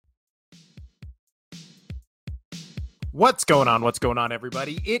What's going on? What's going on,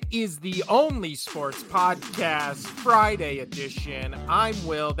 everybody? It is the Only Sports Podcast Friday edition. I'm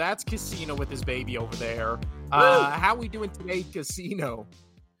Will. That's Casino with his baby over there. How we doing today, Casino?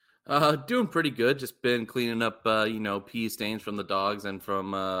 Doing pretty good. Just been cleaning up, pee stains from the dogs and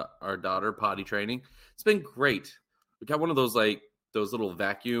from our daughter potty training. It's been great. We got one of those those little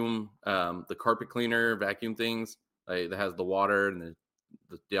vacuum, the carpet cleaner vacuum things that has the water and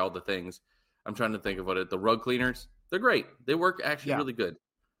all the things. I'm trying to think of the rug cleaners. They're great. They work actually really good.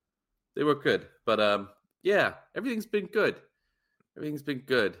 They work good. But everything's been good. Everything's been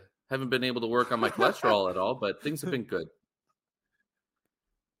good. Haven't been able to work on my cholesterol at all, but things have been good.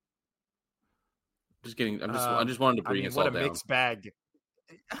 Just kidding. I just wanted to bring us all down. What a mixed bag.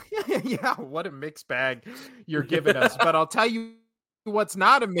 Yeah, what a mixed bag you're giving us. But I'll tell you what's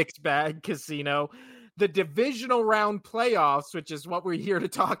not a mixed bag, Casino. The Divisional Round playoffs, which is what we're here to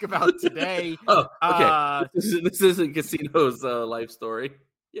talk about today. Oh, okay. This isn't Casino's life story.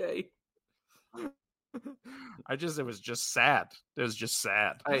 Yay. It was just sad. It was just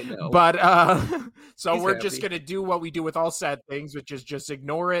sad. I know. But so we're just going to do what we do with all sad things, which is just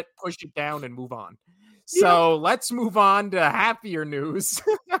ignore it, push it down, and move on. So let's move on to happier news.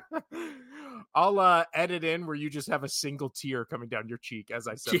 I'll edit in where you just have a single tear coming down your cheek as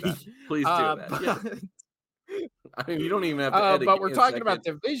I said that. Please do that. I mean, you don't even have to edit. But we're talking about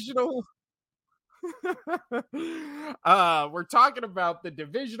divisional. We're talking about the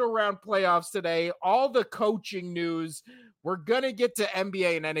Divisional Round playoffs today. All the coaching news. We're gonna get to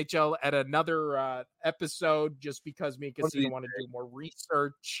NBA and NHL at another episode, just because me and Casino want to do more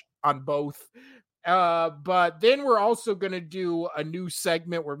research on both. But then we're also going to do a new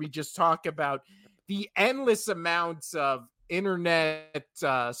segment where we just talk about the endless amounts of internet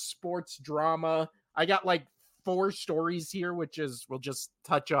sports drama. I got 4 stories here, which we'll just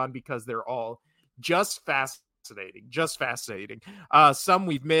touch on because they're all just fascinating. Some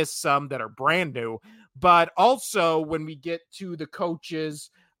we've missed, some that are brand new. But also when we get to the coaches,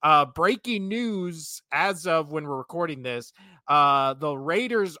 breaking news as of when we're recording this, the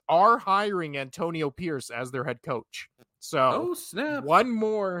Raiders are hiring Antonio Pierce as their head coach. So, snap! One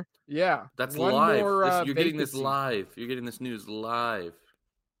more, that's one live. More, you're getting this live. You're getting this news live,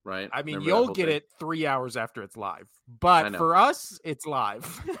 right? I mean, you'll get it 3 hours after it's live, but for us, it's live.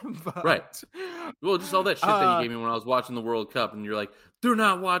 Right. Well, just all that shit that you gave me when I was watching the World Cup, and you're like, "They're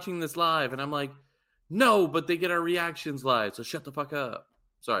not watching this live," and I'm like, "No, but they get our reactions live, so shut the fuck up."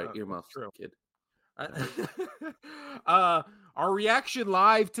 Sorry, earmuffs, kid. Our reaction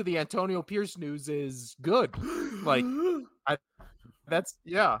live to the Antonio Pierce news is good. I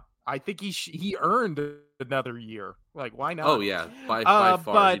think he earned another year. Why not? Oh yeah, by far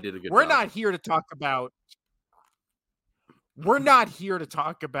but he did a good job. We're not here to talk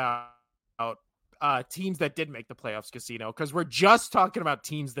about teams that did make the playoffs, Casino, because we're just talking about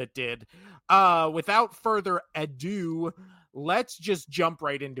teams that did. Without further ado, let's just jump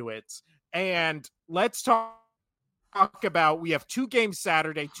right into it. And let's talk about, we have 2 games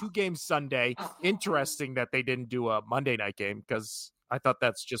Saturday, 2 games Sunday. Interesting that they didn't do a Monday night game, because I thought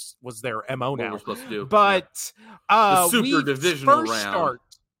that's just was their MO now. What we're supposed to do. But the super divisional round.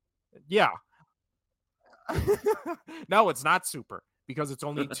 No, it's not super, because it's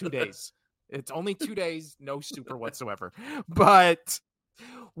only 2 days. It's only 2 days, no super whatsoever. But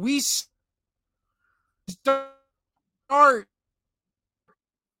we start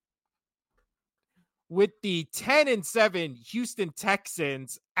with the 10-7 Houston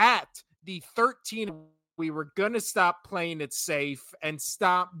Texans at the 13. We were going to stop playing it safe and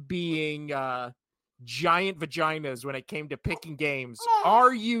stop being giant vaginas when it came to picking games.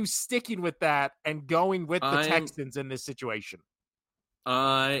 Are you sticking with that and going with the Texans in this situation?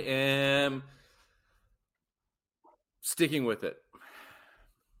 I am sticking with it.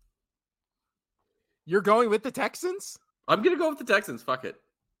 You're going with the Texans? I'm going to go with the Texans. Fuck it.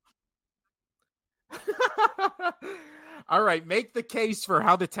 All right, make the case for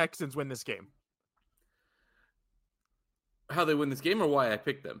how the Texans win this game. How they win this game, or why I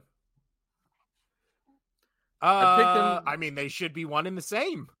picked them? I picked them. I mean, they should be one and the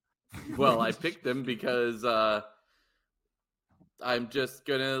same. Well, I picked them because I'm just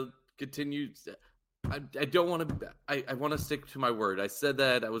gonna continue. I don't want to. I want to stick to my word. I said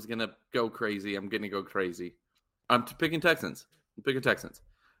that I was gonna go crazy. I'm gonna go crazy. I'm picking Texans.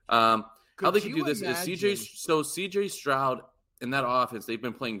 How they can do this is CJ Stroud in that offense. They've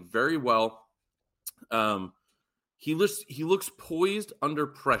been playing very well. He looks poised under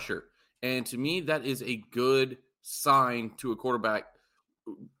pressure, and to me, that is a good sign to a quarterback,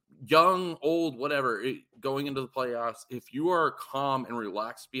 young, old, whatever, going into the playoffs. If you are calm and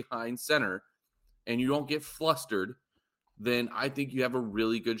relaxed behind center, and you don't get flustered, then I think you have a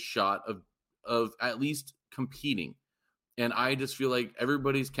really good shot of at least competing. And I just feel like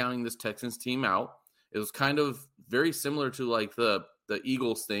everybody's counting this Texans team out. It was kind of very similar to like the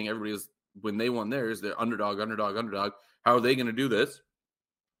Eagles thing. Everybody was, when they won theirs, they're underdog. How are they going to do this?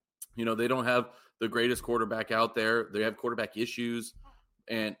 You know, they don't have the greatest quarterback out there. They have quarterback issues.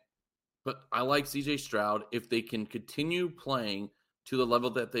 But I like CJ Stroud if they can continue playing to the level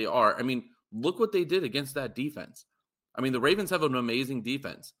that they are. I mean, look what they did against that defense. I mean, the Ravens have an amazing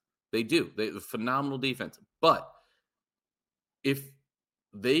defense. They do. They have a phenomenal defense. But if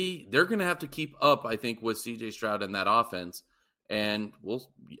they're going to have to keep up, I think, with CJ Stroud and that offense. And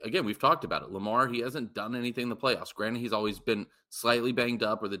we've talked about it. Lamar, he hasn't done anything in the playoffs. Granted, he's always been slightly banged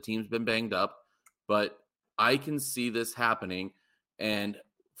up, or the team's been banged up, but I can see this happening. And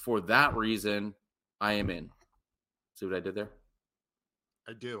for that reason, I am in. See what I did there?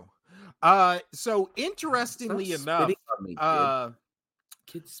 I do. So interestingly enough,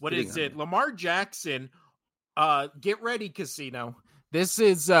 what is it? Lamar Jackson, get ready, Casino. This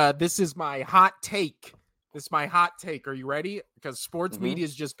is my hot take. This is my hot take. Are you ready? Because sports media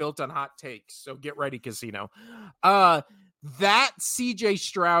is just built on hot takes. So get ready, Casino. That CJ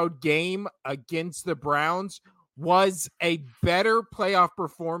Stroud game against the Browns was a better playoff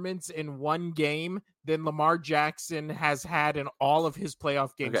performance in one game than Lamar Jackson has had in all of his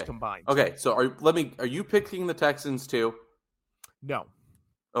playoff games combined. Okay, so are you picking the Texans too? No.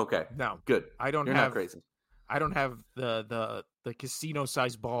 Okay. No. Good. I don't You're have not crazy. I don't have the casino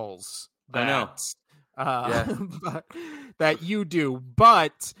sized balls I know. That you do.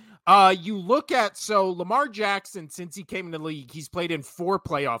 But you look at, so Lamar Jackson, since he came in the league, he's played in 4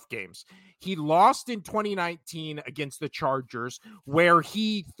 playoff games. He lost in 2019 against the Chargers, where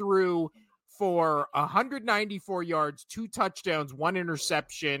he threw for 194 yards, 2 touchdowns, 1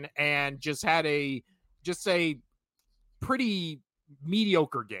 interception, and just had a pretty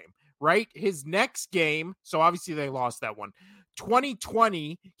mediocre game, right? His next game, so obviously they lost that one.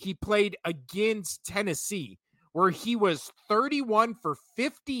 2020, he played against Tennessee, where he was 31 for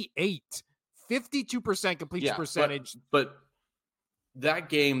 58, 52% completion percentage. But that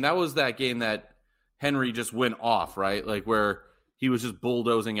was that game that Henry just went off, right? Like where he was just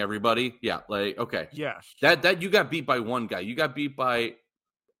bulldozing everybody. Yeah, like, okay. Yes. That you got beat by one guy. You got beat by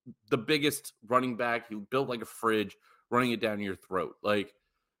the biggest running back. He built like a fridge, running it down your throat. Like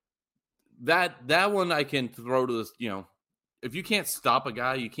that one I can throw to this, if you can't stop a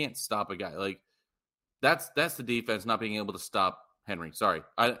guy, you can't stop a guy. Like that's the defense not being able to stop Henry. Sorry.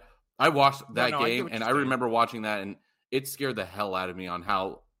 I watched that game and I remember watching that, and it scared the hell out of me on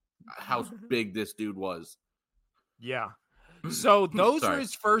how big this dude was. Yeah. So those were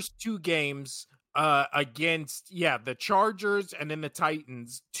his first 2 games against the Chargers and then the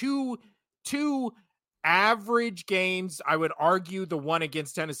Titans. Two average games. I would argue the one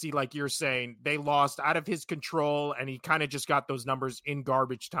against Tennessee, like you're saying, they lost out of his control, and he kind of just got those numbers in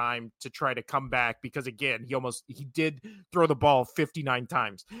garbage time to try to come back, because again, he did throw the ball 59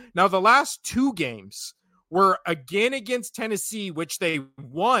 times. Now the last 2 games were again against Tennessee, which they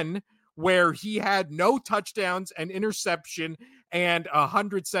won, where he had no touchdowns, an interception, and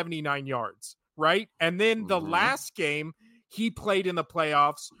 179 yards, right? And then the last game he played in the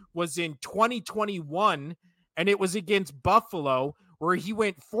playoffs was in 2021, and it was against Buffalo, where he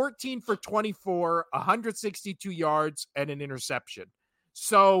went 14 for 24, 162 yards, and an interception.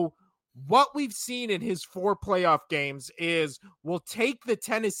 So what we've seen in his 4 playoff games is, we'll take the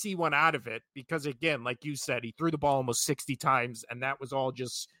Tennessee one out of it, because again, like you said, he threw the ball almost 60 times, and that was all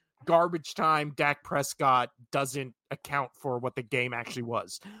just garbage time. Dak Prescott doesn't account for what the game actually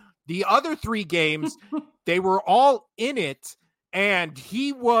was. The other 3 games, they were all in it, and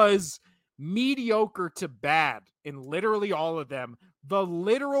he was mediocre to bad in literally all of them. The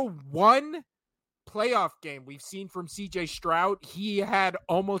literal one playoff game we've seen from CJ Stroud, he had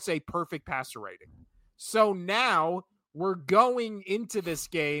almost a perfect passer rating. So now we're going into this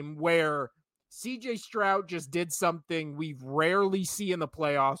game where CJ Stroud just did something we rarely see in the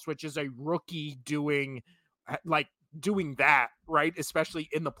playoffs, which is a rookie doing that, right? Especially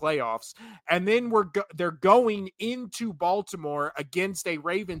in the playoffs. And then they're going into Baltimore against a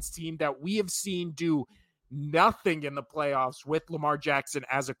Ravens team that we have seen do nothing in the playoffs with Lamar Jackson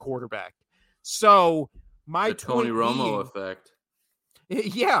as a quarterback. So the Tony Romo effect.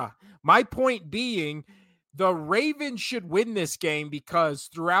 Yeah. My point being, the Ravens should win this game, because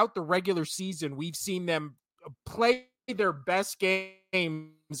throughout the regular season, we've seen them play their best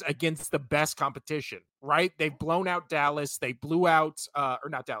games against the best competition, right? They've blown out Dallas. They blew out,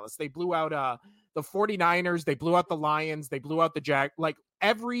 They blew out the 49ers. They blew out the Lions. They blew out the Jags. Like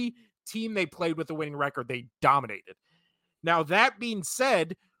every team they played with a winning record, they dominated. Now, that being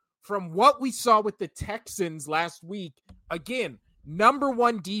said, from what we saw with the Texans last week, again, number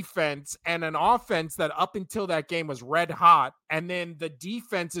one defense and an offense that up until that game was red hot. And then the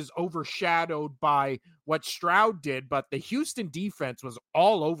defense is overshadowed by what Stroud did. But the Houston defense was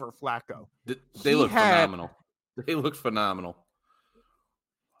all over Flacco. They looked phenomenal. They looked phenomenal.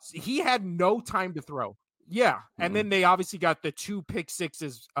 He had no time to throw. Yeah. And then they obviously got the 2 pick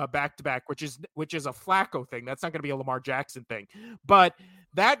sixes back to back, which is a Flacco thing. That's not going to be a Lamar Jackson thing. But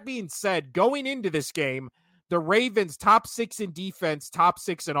that being said, going into this game, the Ravens top 6 in defense, top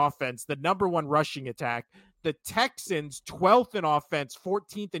 6 in offense, the number one rushing attack. The Texans 12th in offense,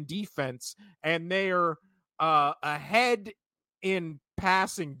 14th in defense, and they're ahead in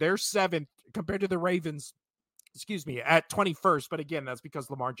passing. They're 7th compared to the Ravens. At 21st. But again, that's because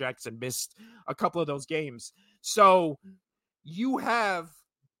Lamar Jackson missed a couple of those games. So you have,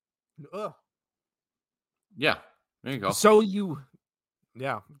 yeah, there you go. So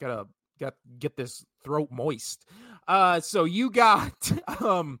gotta get this throat moist. So you got,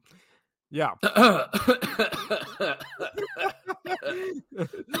 so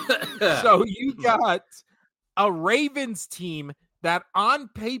you got a Ravens team that on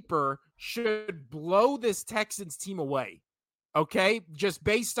paper should blow this Texans team away. Okay? Just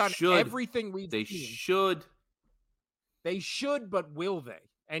based on everything we've seen. They should, but will they?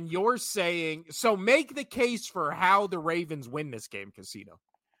 And you're saying, so make the case for how the Ravens win this game, Casino.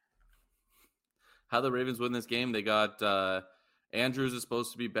 How the Ravens win this game? They got Andrews is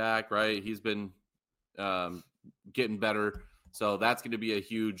supposed to be back, right? He's been getting better. So that's going to be a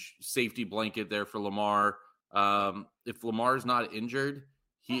huge safety blanket there for Lamar. If Lamar's not injured,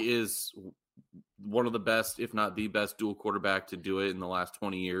 he is one of the best, if not the best, dual quarterback to do it in the last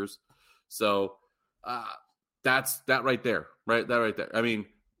 20 years. So that's that right there, right? That right there. I mean,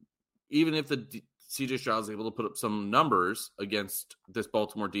 even if the CJ Stroud is able to put up some numbers against this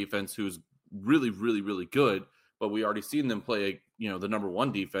Baltimore defense, who's really, really, really good, but we already seen them play, the number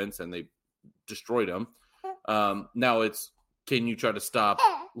one defense, and they destroyed them. Now it's, can you try to stop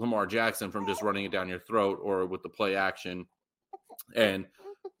Lamar Jackson from just running it down your throat, or with the play action and,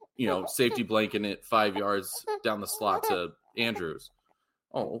 safety blanking it 5 yards down the slot to Andrews?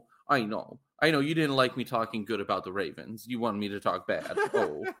 Oh, I know you didn't like me talking good about the Ravens. You wanted me to talk bad.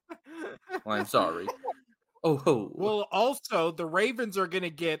 Oh, well, I'm sorry. Oh. Well, also, the Ravens are going to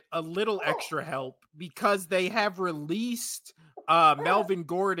get a little extra help because they have released Melvin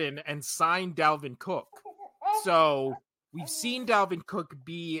Gordon and signed Dalvin Cook. So we've seen Dalvin Cook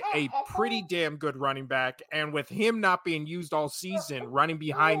be a pretty damn good running back. And with him not being used all season, running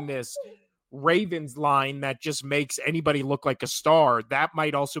behind this Ravens line that just makes anybody look like a star, that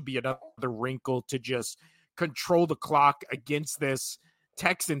might also be another wrinkle to just control the clock against this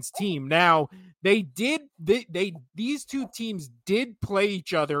Texans team. Now, these two teams did play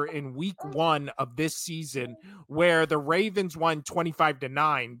each other in week 1 of this season, where the Ravens won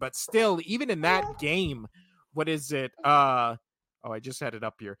 25-9, but still, even in that game, what is it? I just had it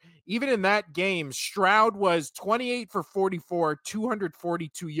up here. Even in that game, Stroud was 28 for 44,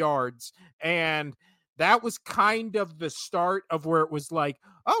 242 yards. And that was kind of the start of where it was like,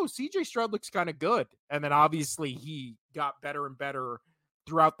 oh, CJ Stroud looks kind of good. And then obviously he got better and better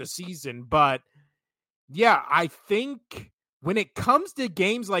throughout the season. But yeah, I think when it comes to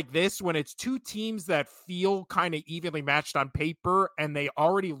games like this, when it's two teams that feel kind of evenly matched on paper and they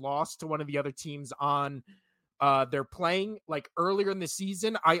already lost to one of the other teams on they're playing like earlier in the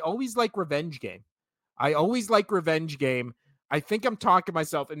season, I always like revenge game. I think I'm talking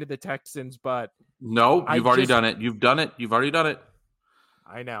myself into the Texans, but no, you've already done it. You've done it. You've already done it.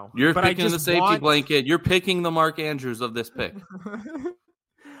 I know. You're picking the safety blanket. You're picking the Mark Andrews of this pick.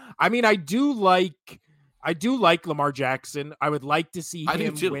 I mean, I do like Lamar Jackson. I would like to see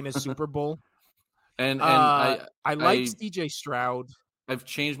him win a Super Bowl. and I like CJ Stroud. I've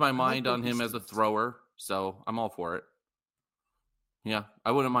changed my mind on him as a thrower, so I'm all for it. Yeah,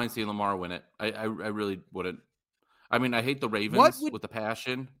 I wouldn't mind seeing Lamar win it. I really wouldn't. I mean, I hate the Ravens with a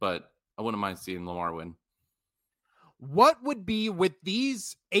passion, but I wouldn't mind seeing Lamar win. What would be, with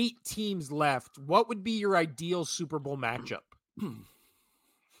these 8 teams left, what would be your ideal Super Bowl matchup?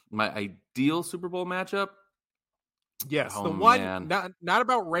 My ideal Super Bowl matchup? Yes, the one, not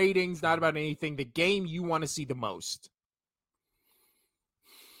about ratings, not about anything, the game you want to see the most.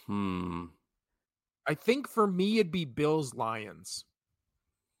 I think for me, it'd be Bills-Lions.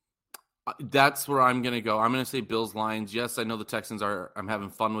 That's where I'm going to go. I'm going to say Bills-Lions. Yes, I know the Texans I'm having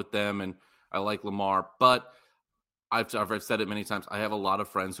fun with them, and I like Lamar, but I've said it many times. I have a lot of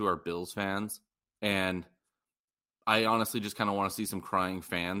friends who are Bills fans, and I honestly just kind of want to see some crying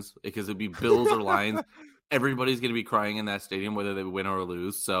fans because it'd be Bills or Lions. Everybody's going to be crying in that stadium, whether they win or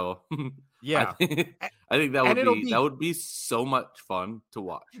lose. So Yeah. I think that would be so much fun to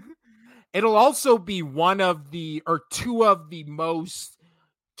watch. It'll also be one of the or two of the most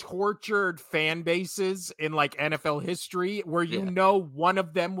tortured fan bases in like NFL history, where you know one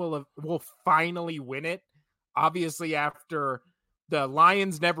of them will finally win it. Obviously, after the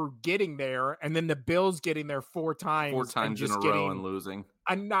Lions never getting there, and then the Bills getting there four times in a row and losing,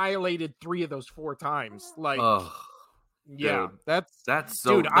 annihilated 3 of those 4 times. Like, dude, that's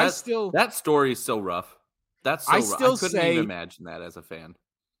so. Dude, that story is so rough. That's so rough. I couldn't even imagine that as a fan.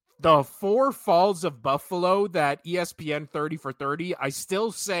 The 4 Falls of Buffalo, that ESPN 30 for 30, I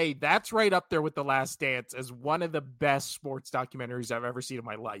still say that's right up there with The Last Dance as one of the best sports documentaries I've ever seen in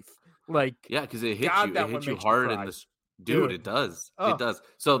my life. Like, yeah, because it hits you hard in this. Dude, it does. It does.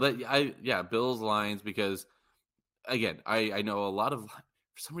 So Bills, Lions, because again, I know a lot of, for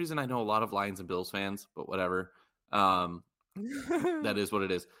some reason, I know a lot of Lions and Bills fans, but whatever. That is what it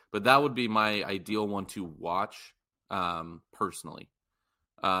is. But that would be my ideal one to watch, personally.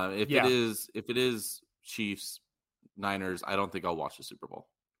 If it is Chiefs, Niners, I don't think I'll watch the Super Bowl.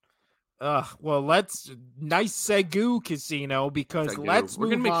 Well, nice Segu Casino, because we're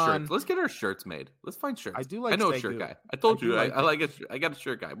gonna make shirts. Let's get our shirts made. Let's find shirts. I do like. I know Segu. a shirt guy. I told you. I like it. I got a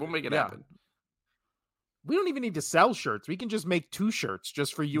shirt guy. We'll make it happen. We don't even need to sell shirts. We can just make 2 shirts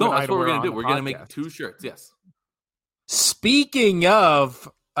just for you. No, and I that's what we're gonna do. We're gonna make 2 shirts. Yes. Speaking of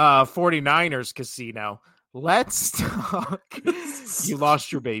 49ers Casino, let's talk. You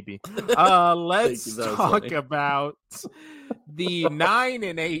lost your baby. Let's talk about the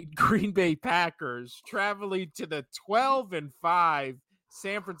 9-8 Green Bay Packers traveling to the 12-5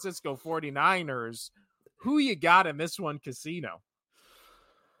 San Francisco 49ers. Who you got in this one, Casino?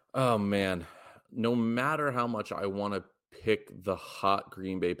 Oh, man. No matter how much I want to pick the hot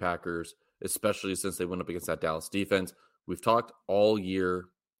Green Bay Packers, especially since they went up against that Dallas defense, we've talked all year.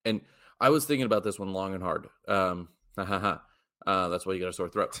 And I was thinking about this one long and hard. That's why you got a sore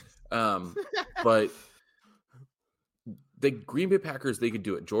throat. But the Green Bay Packers, they could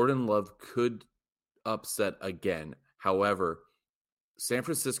do it. Jordan Love could upset again. However, San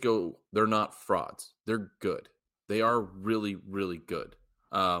Francisco, they're not frauds. They're good. They are really, really good.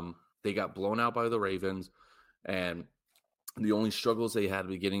 They got blown out by the Ravens, and the only struggles they had at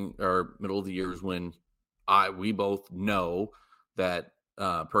the beginning or middle of the year is when we both know that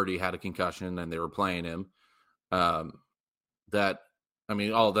Purdy had a concussion and they were playing him. That's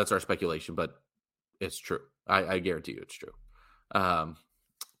our speculation, but it's true. I guarantee you it's true.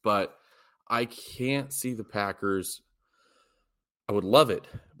 But I can't see the Packers. I would love it,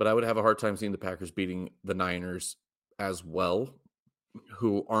 but I would have a hard time seeing the Packers beating the Niners as well,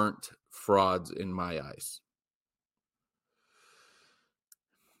 who aren't frauds in my eyes.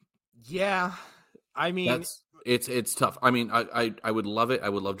 Yeah. I mean, it's tough. I mean, I would love it. I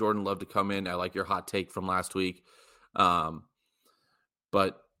would love Jordan Love to come in. I like your hot take from last week.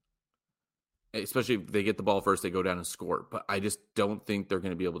 But especially if they get the ball first, they go down and score. But I just don't think they're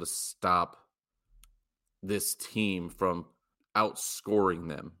going to be able to stop this team from outscoring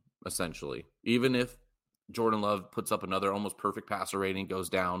them, essentially. Even if Jordan Love puts up another almost perfect passer rating, goes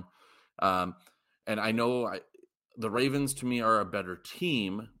down. And I know the Ravens, to me, are a better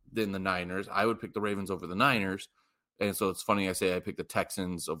team than the Niners. I would pick the Ravens over the Niners. And so it's funny I say I picked the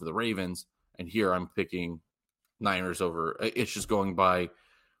Texans over the Ravens, and here I'm picking Niners over. It's just going by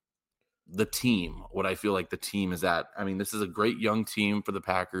the team, what I feel like the team is at. I mean, this is a great young team for the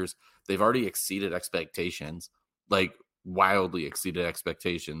Packers. They've already exceeded expectations, like wildly exceeded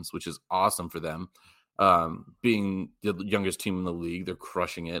expectations, which is awesome for them. Being the youngest team in the league, they're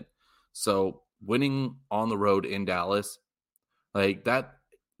crushing it. So winning on the road in Dallas, like that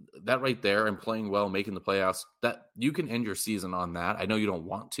right there, and playing well, making the playoffs, that you can end your season on that. I know you don't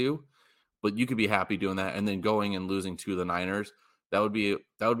want to, but you could be happy doing that. And then going and losing to the Niners, that would be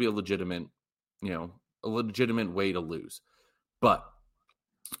a legitimate, a legitimate way to lose. But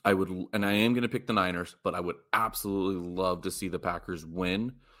I am going to pick the Niners, but I would absolutely love to see the Packers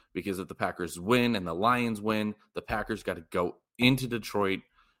win, because if the Packers win and the Lions win, the Packers got to go into Detroit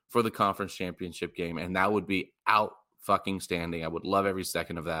for the conference championship game, and that would be out fucking standing. I would love every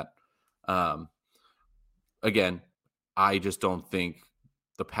second of that. Again, I just don't think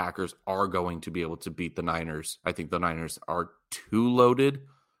the Packers are going to be able to beat the Niners. I think the Niners are too loaded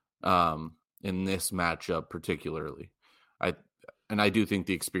in this matchup particularly. I do think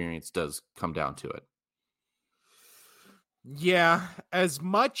the experience does come down to it. Yeah, as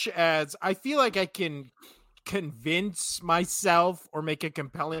much as I feel like I can convince myself or make a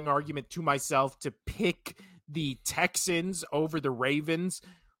compelling argument to myself to pick the Texans over the Ravens,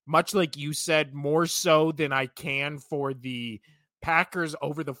 much like you said, more so than I can for the Packers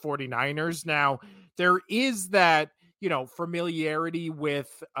over the 49ers. Now, there is that, familiarity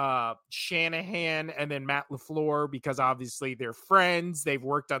with Shanahan and then Matt LaFleur, because obviously they're friends. They've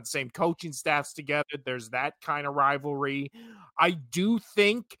worked on the same coaching staffs together. There's that kind of rivalry. I do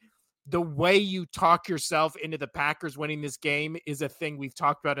think the way you talk yourself into the Packers winning this game is a thing we've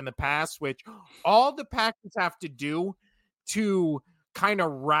talked about in the past, which all the Packers have to do to kind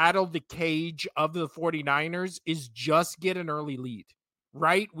of rattle the cage of the 49ers is just get an early lead,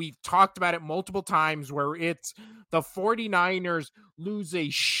 right? We've talked about it multiple times where it's the 49ers lose a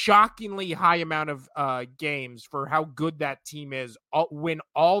shockingly high amount of games for how good that team is when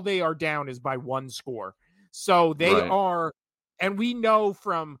all they are down is by one score. So they are, and we know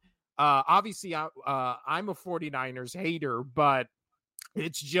from obviously I'm a 49ers hater, but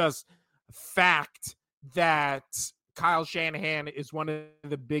it's just fact that Kyle Shanahan is one of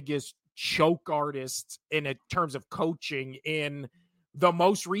the biggest choke artists in terms of coaching in the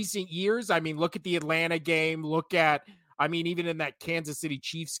most recent years. I mean, look at the Atlanta game. Even in that Kansas City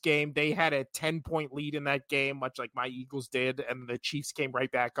Chiefs game, they had a 10-point lead in that game, much like my Eagles did, and the Chiefs came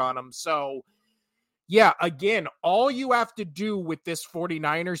right back on them. So, yeah, again, all you have to do with this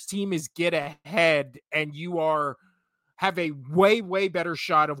 49ers team is get ahead, and you have a way, way better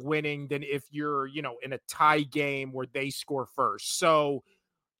shot of winning than if you're, in a tie game where they score first. So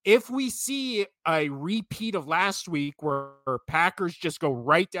if we see a repeat of last week where Packers just go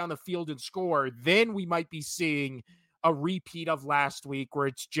right down the field and score, then we might be seeing a repeat of last week where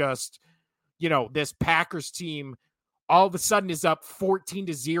it's just, this Packers team all of a sudden is up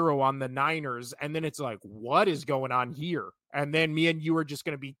 14-0 on the Niners. And then it's like, what is going on here? And then me and you are just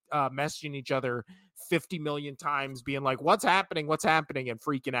going to be messaging each other 50 million times being like, what's happening, and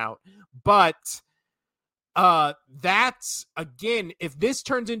freaking out. But that's, again, if this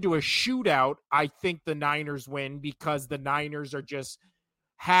turns into a shootout, I think the Niners win because the Niners are just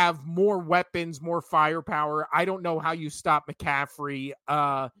have more weapons, more firepower. I don't know how you stop McCaffrey.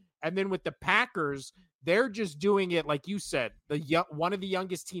 And then with the Packers, they're just doing it, like you said, one of the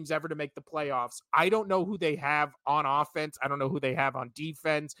youngest teams ever to make the playoffs. I don't know who they have on offense. I don't know who they have on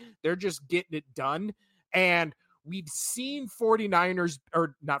defense. They're just getting it done. And we've seen 49ers,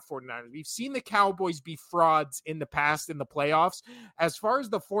 or not 49ers, we've seen the Cowboys be frauds in the past in the playoffs. As far as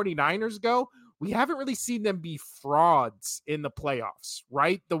the 49ers go, we haven't really seen them be frauds in the playoffs,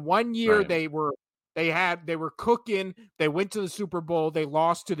 right? The one year they were cooking, they went to the Super Bowl, they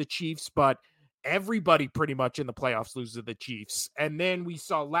lost to the Chiefs, but everybody pretty much in the playoffs loses to the Chiefs. And then we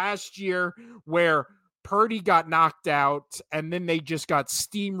saw last year where Purdy got knocked out, and then they just got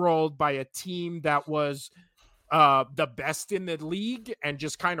steamrolled by a team that was the best in the league and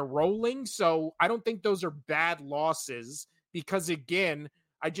just kind of rolling. So I don't think those are bad losses because, again,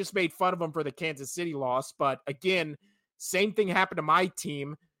 I just made fun of them for the Kansas City loss. But again, same thing happened to my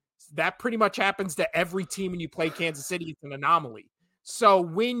team. That pretty much happens to every team when you play Kansas City. It's an anomaly. So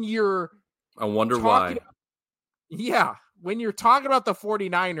when you're I wonder why. Yeah. When you're talking about the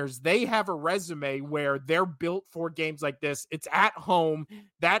 49ers, they have a resume where they're built for games like this. It's at home.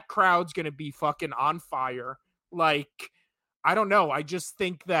 That crowd's going to be fucking on fire. Like, I don't know. I just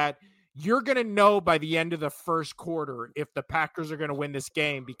think that you're going to know by the end of the first quarter if the Packers are going to win this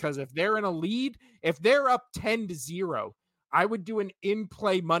game, because if they're in a lead, if they're up 10-0, I would do an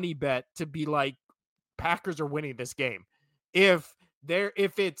in-play money bet to be like, Packers are winning this game. If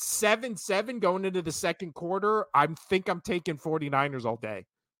it's 7-7 going into the second quarter, I think I'm taking 49ers all day.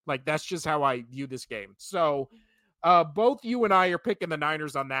 Like, that's just how I view this game. So both you and I are picking the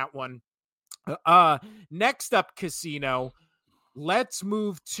Niners on that one. Next up, Casino. Let's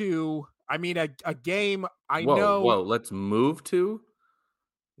move to, a game Whoa, let's move to?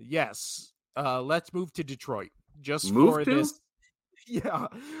 Yes. Let's move to Detroit. Just move for to? This. Yeah.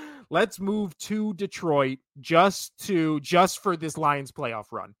 Let's move to Detroit just for this Lions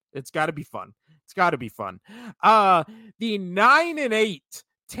playoff run. It's got to be fun. The 9-8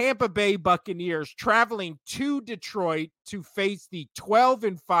 Tampa Bay Buccaneers traveling to Detroit to face the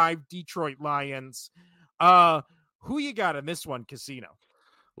 12-5 Detroit Lions. Who you got in this one, Casino?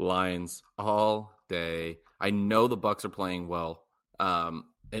 Lions all day. I know the Bucs are playing well.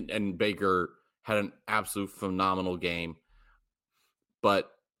 And Baker had an absolute phenomenal game.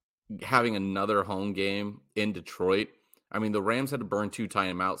 But having another home game in Detroit, the Rams had to burn 2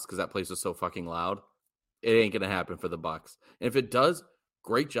 timeouts because that place was so fucking loud. It ain't gonna happen for the Bucs. And if it does,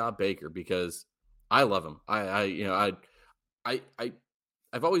 great job, Baker, because I love him. I've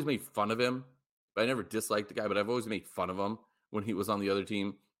always made fun of him, but I never disliked the guy. But I've always made fun of him when he was on the other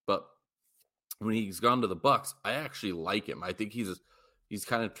team. But when he's gone to the Bucs, I actually like him. I think he's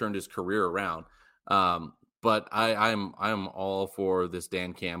kind of turned his career around. But I'm all for this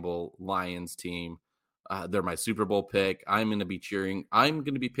Dan Campbell Lions team. They're my Super Bowl pick. I'm going to be cheering. I'm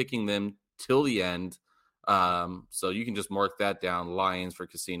going to be picking them till the end. So you can just mark that down. Lions for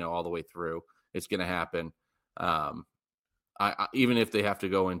Casino all the way through. It's going to happen. I even if they have to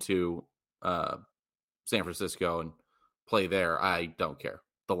go into San Francisco and play there, I don't care.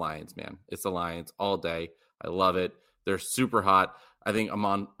 The Lions, man. It's the Lions all day. I love it. They're super hot. I think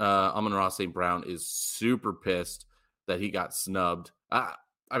Amon-Ra St. Brown is super pissed that he got snubbed. I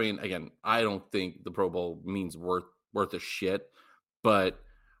mean, again, I don't think the Pro Bowl means worth a shit, but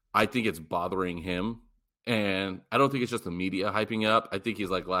I think it's bothering him. And I don't think it's just the media hyping it up. I think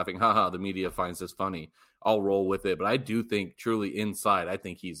he's like laughing, haha, the media finds this funny. I'll roll with it. But I do think truly inside, I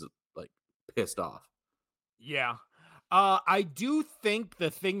think he's like pissed off. Yeah. I do think the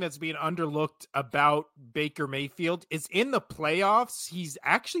thing that's being underlooked about Baker Mayfield is in the playoffs, he's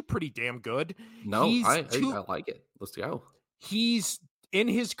actually pretty damn good. No, I like it. Let's go. He's in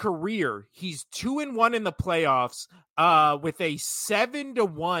his career, he's 2-1 in the playoffs with a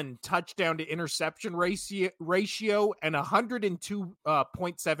 7-1 touchdown to interception ratio and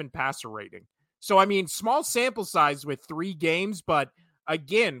 102.7 passer rating. So, I mean, small sample size with 3 games, but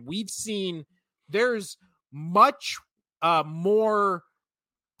again, we've seen there's much more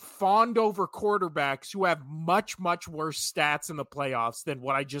fawned over quarterbacks who have much, much worse stats in the playoffs than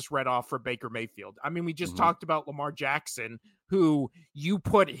what I just read off for Baker Mayfield. I mean, we just talked about Lamar Jackson, who you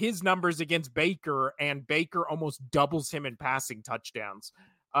put his numbers against Baker, and Baker almost doubles him in passing touchdowns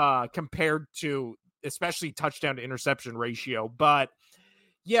compared to especially touchdown to interception ratio. But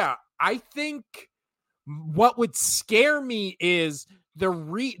yeah, I think what would scare me is the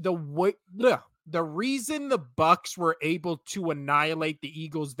reason the Bucs were able to annihilate the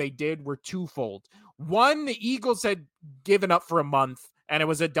Eagles they did were twofold. One, the Eagles had given up for a month and it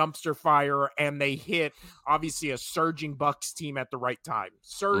was a dumpster fire, and they hit obviously a surging Bucs team at the right time.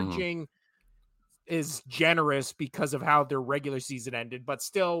 Surging is generous because of how their regular season ended, but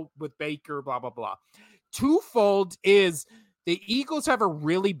still with Baker, blah, blah, blah. Twofold is the Eagles have a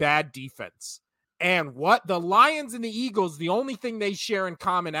really bad defense. And what the Lions and the Eagles, the only thing they share in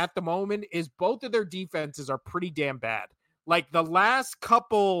common at the moment is both of their defenses are pretty damn bad. Like the last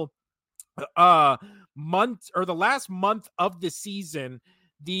couple months or the last month of the season,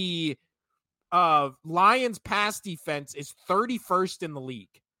 the Lions pass defense is 31st in the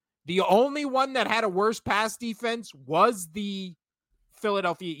league. The only one that had a worse pass defense was the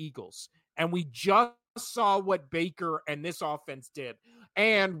Philadelphia Eagles. And we just saw what Baker and this offense did.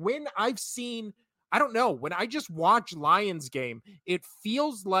 And when I've seen, I don't know, when I just watch Lions game, it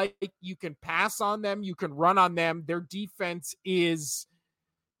feels like you can pass on them, you can run on them. Their defense is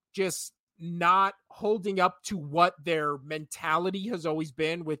just not holding up to what their mentality has always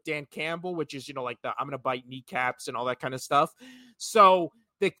been with Dan Campbell, which is, like the I'm going to bite kneecaps and all that kind of stuff. So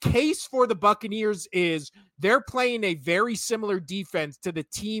the case for the Buccaneers is they're playing a very similar defense to the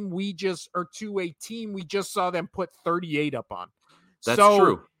team to a team we just saw them put 38 up on.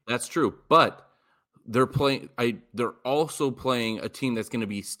 That's true. But they're also playing a team that's going to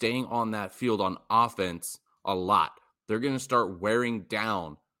be staying on that field on offense a lot. They're going to start wearing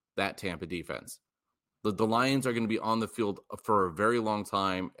down that Tampa defense. The Lions are going to be on the field for a very long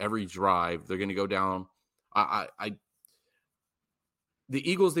time. Every drive, they're going to go down. The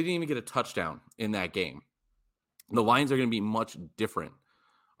Eagles, they didn't even get a touchdown in that game. The Lions are going to be much different.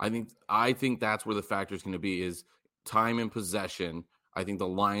 I think that's where the factor is going to be is time and possession. I think the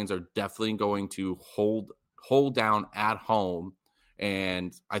Lions are definitely going to hold down at home,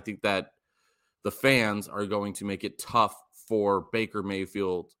 and I think that the fans are going to make it tough for Baker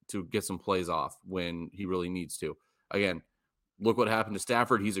Mayfield to get some plays off when he really needs to. Again, look what happened to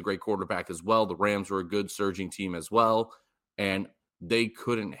Stafford. He's a great quarterback as well. The Rams were a good surging team as well, and they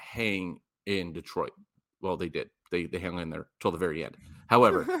couldn't hang in Detroit. Well, they did. They hung in there till the very end.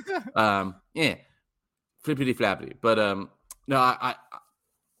 However, flippity flappity. But no, I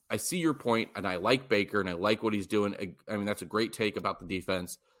see your point, and I like Baker, and I like what he's doing. I mean, that's a great take about the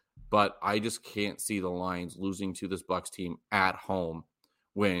defense, but I just can't see the Lions losing to this Bucs team at home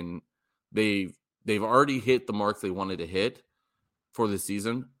when they've already hit the marks they wanted to hit for the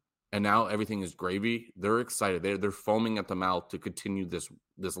season, and now everything is gravy. They're excited. They're foaming at the mouth to continue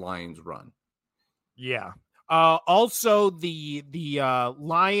this Lions run. Yeah. Also, the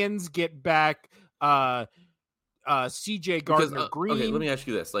Lions get back CJ Gardner-Green. Okay, let me ask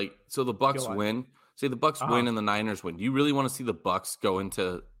you this: so the Bucs win. Say the Bucs win and the Niners win. Do you really want to see the Bucs go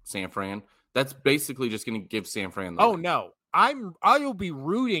into San Fran? That's basically just going to give San Fran the win. No. I'll be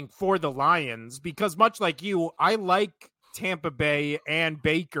rooting for the Lions because much like you, I like Tampa Bay and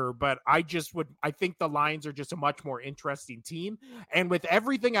Baker, but I think the Lions are just a much more interesting team. And with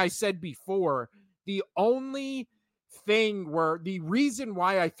everything I said before, the reason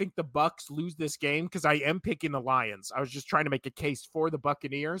why I think the Bucs lose this game, because I am picking the Lions. I was just trying to make a case for the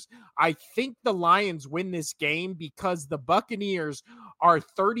Buccaneers. I think the Lions win this game because the Buccaneers are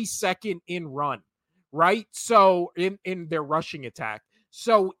 32nd in run, right? So in their rushing attack.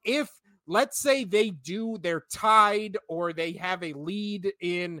 So if let's say they're tied or they have a lead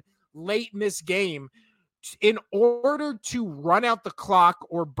in late in this game, in order to run out the clock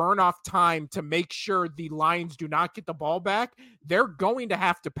or burn off time to make sure the Lions do not get the ball back, they're going to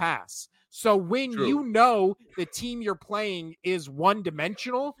have to pass. So when you know the team you're playing is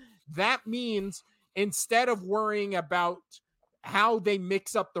one-dimensional, that means instead of worrying about how they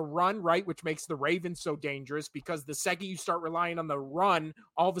mix up the run, right, which makes the Ravens so dangerous because the second you start relying on the run,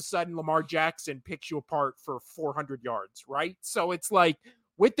 all of a sudden Lamar Jackson picks you apart for 400 yards, right? So it's like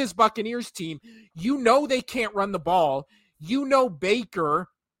with this Buccaneers team, you know they can't run the ball. You know Baker,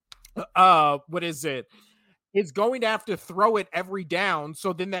 is going to have to throw it every down.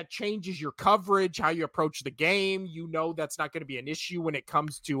 So then that changes your coverage, how you approach the game. You know that's not going to be an issue when it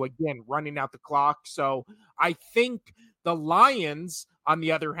comes to, again, running out the clock. So I think the Lions, on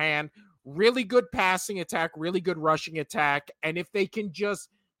the other hand, really good passing attack, really good rushing attack. And if they can just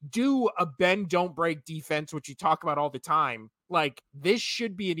do a bend, don't break defense, which you talk about all the time, like this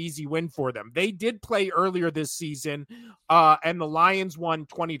should be an easy win for them. They did play earlier this season, and the Lions won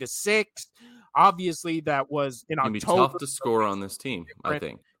 20-6. Obviously, that was in October. It's going to be tough to score on this team, I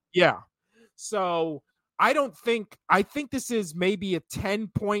think. Yeah. So I think this is maybe a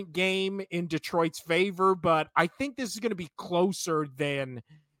 10-point game in Detroit's favor, but I think this is going to be closer than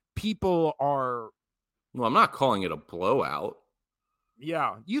people are. Well, I'm not calling it a blowout.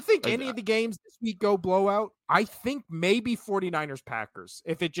 Yeah. You think any of the games this week go blowout? I think maybe 49ers Packers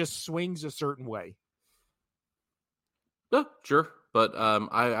if it just swings a certain way. Yeah, sure. But I'm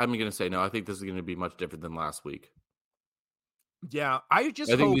going to say no. I think this is going to be much different than last week. Yeah, I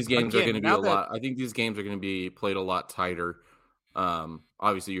think these games are going to be lot. I think these games are going to be played a lot tighter.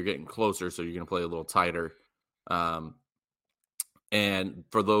 Obviously, you're getting closer, so you're going to play a little tighter. And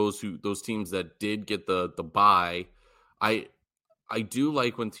for those teams that did get the bye, I do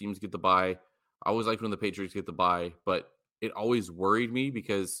like when teams get the bye. I always like when the Patriots get the bye, but it always worried me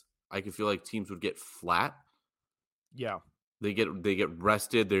because I could feel like teams would get flat. Yeah, they get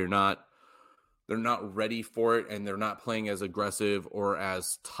rested. They're not ready for it, and they're not playing as aggressive or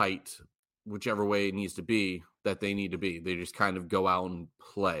as tight, whichever way it needs to be that they need to be. They just kind of go out and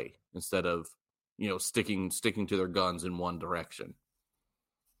play instead of, sticking to their guns in one direction.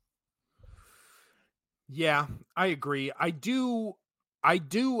 Yeah, I agree. I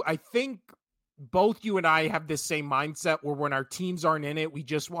think both you and I have this same mindset where when our teams aren't in it, we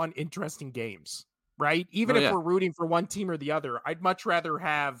just want interesting games, right? Even if we're rooting for one team or the other, I'd much rather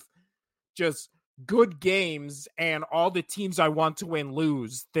have just good games and all the teams I want to win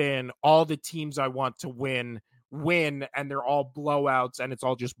lose than all the teams I want to win and they're all blowouts and it's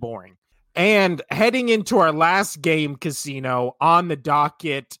all just boring. And heading into our last game, Casino, on the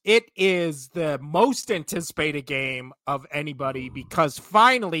docket, it is the most anticipated game of anybody because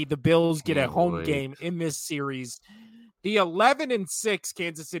finally the Bills get a home game in this series. The 11-6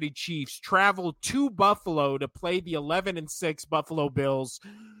 Kansas City Chiefs travel to Buffalo to play the 11-6 Buffalo Bills.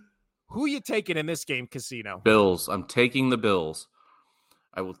 Who are you taking in this game, Casino? Bills. I'm taking the Bills.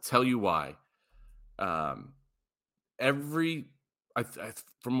 I will tell you why. From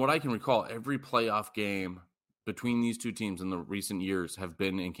what I can recall, every playoff game between these two teams in the recent years have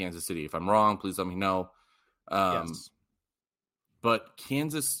been in Kansas City. If I'm wrong, please let me know. Yes. But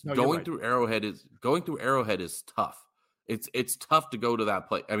Kansas going through Arrowhead is tough. It's tough to go to that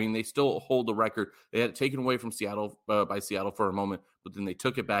place. I mean, they still hold the record. They had it taken away from Seattle by Seattle for a moment, but then they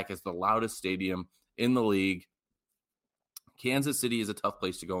took it back as the loudest stadium in the league. Kansas City is a tough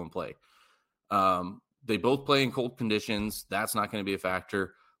place to go and play. They both play in cold conditions. That's not going to be a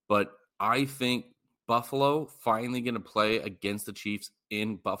factor. But I think Buffalo finally going to play against the Chiefs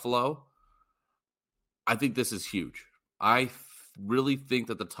in Buffalo. I think this is huge. I really think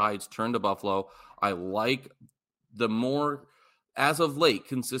that the tides turn to Buffalo. I like the more, as of late,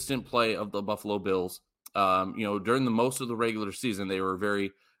 consistent play of the Buffalo Bills. During the most of the regular season, they were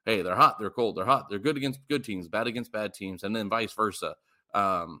very, hey, they're hot, they're cold, they're hot, they're good against good teams, bad against bad teams, and then vice versa.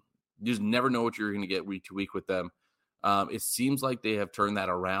 You just never know what you're going to get week to week with them. It seems like they have turned that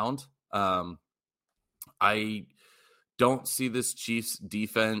around. I don't see this Chiefs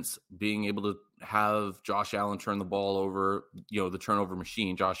defense being able to have Josh Allen turn the ball over, the turnover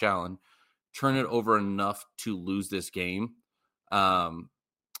machine, Josh Allen, turn it over enough to lose this game. Again,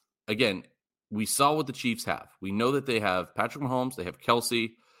 we saw what the Chiefs have. We know that they have Patrick Mahomes, they have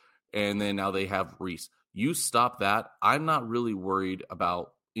Kelsey, and then now they have Reese. You stop that, I'm not really worried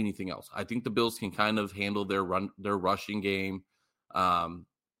about anything else. I think the Bills can kind of handle their rushing game. That's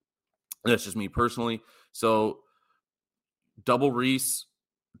just me personally. So double Reese,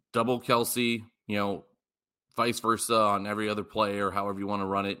 double Kelsey, vice versa on every other play, or however you want to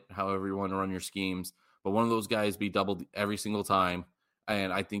run it, however you want to run your schemes. But one of those guys be doubled every single time.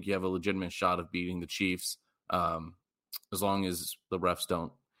 And I think you have a legitimate shot of beating the Chiefs, as long as the refs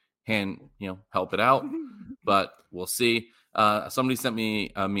don't help it out. But we'll see. Somebody sent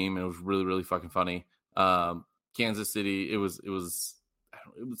me a meme. It was really, really fucking funny. Kansas City. It was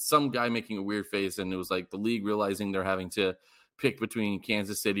some guy making a weird face, and it was like the league realizing they're having to pick between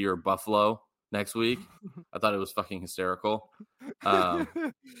Kansas City or Buffalo next week. I thought it was fucking hysterical. And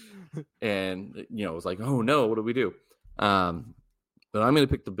it was like, oh no, what do we do? But I'm going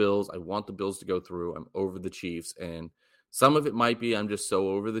to pick the Bills. I want the Bills to go through. I'm over the Chiefs, and some of it might be I'm just so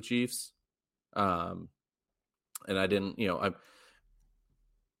over the Chiefs. And I didn't, I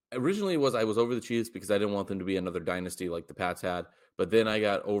originally I was over the Chiefs because I didn't want them to be another dynasty like the Pats had. But then I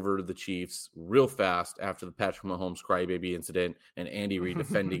got over the Chiefs real fast after the Patrick Mahomes crybaby incident and Andy Reid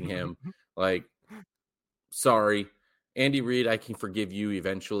defending him. Like, sorry, Andy Reid, I can forgive you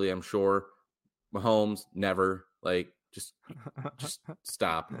eventually, I'm sure. Mahomes, never. Like, just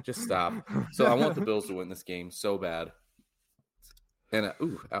stop. Just stop. So I want the Bills to win this game so bad. And,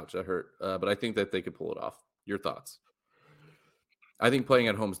 ouch, that hurt. But I think that they could pull it off. Your thoughts? I think playing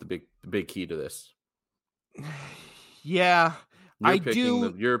at home is the big key to this. Yeah,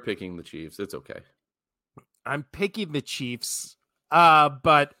 You're picking the Chiefs. It's okay. I'm picking the Chiefs.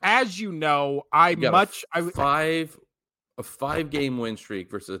 But as you know, a 5-game win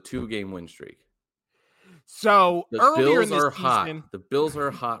streak versus a 2-game win streak. So the earlier Bills in this are season, hot. The Bills are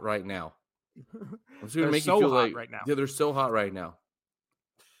hot right now. I'm just gonna make you feel like right now. Yeah, they're so hot right now.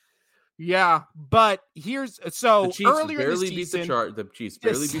 Yeah, but here's the Chiefs earlier barely in the season, the Chiefs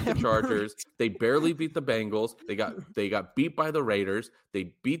barely beat the Chargers. They barely beat the Bengals. They got beat by the Raiders.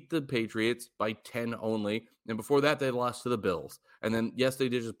 They beat the Patriots by 10 only. And before that, they lost to the Bills. And then yes, they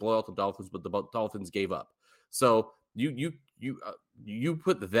did just blow out the Dolphins, but the Dolphins gave up. So you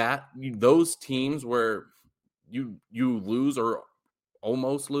put those teams where you lose or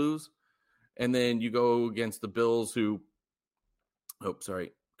almost lose, and then you go against the Bills who. Oh,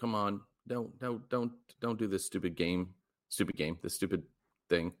 sorry. Come on. Don't do this stupid game, this stupid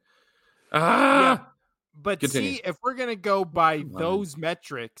thing. Yeah, but continue. See, if we're going to go by those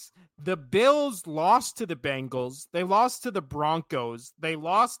metrics, the Bills lost to the Bengals. They lost to the Broncos. They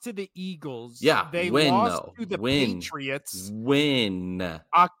lost to the Eagles. Yeah, they lost to the Patriots.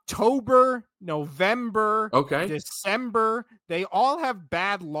 October, November, December. They all have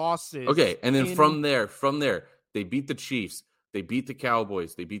bad losses. Okay, and then from there, they beat the Chiefs. They beat the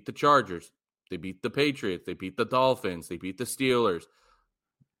Cowboys. They beat the Chargers. They beat the Patriots. They beat the Dolphins. They beat the Steelers.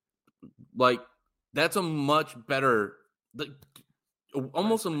 Like, that's a much better,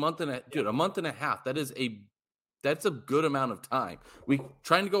 almost a month and a half. That's a good amount of time. We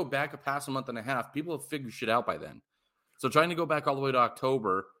trying to go back past a month and a half. People have figured shit out by then. So trying to go back all the way to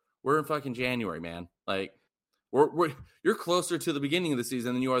October, we're in fucking January, man. Like, you're closer to the beginning of the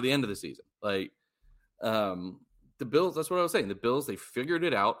season than you are the end of the season. Like, the Bills, that's what I was saying. The Bills, they figured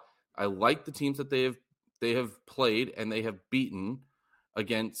it out. I like the teams that they have played and they have beaten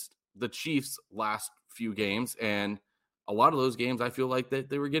against the Chiefs last few games. And a lot of those games, I feel like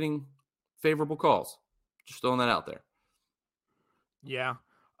that they were getting favorable calls. Just throwing that out there. Yeah.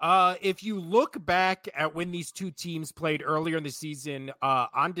 If you look back at when these two teams played earlier in the season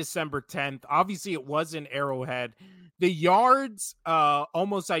on December 10th, obviously it was in Arrowhead. The yards,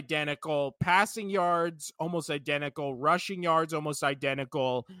 almost identical. Passing yards, almost identical. Rushing yards, almost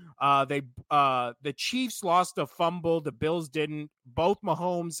identical. The Chiefs lost a fumble. The Bills didn't. Both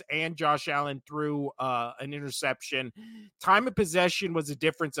Mahomes and Josh Allen threw an interception. Time of possession was a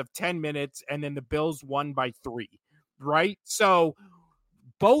difference of 10 minutes, and then the Bills won by 3. Right? So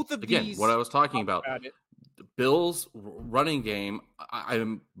both of these. Again, what I was talking about. The Bills running game,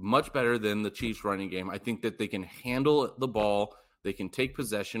 I'm much better than the Chiefs running game. I think that they can handle the ball. They can take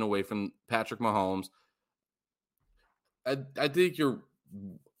possession away from Patrick Mahomes. I think you're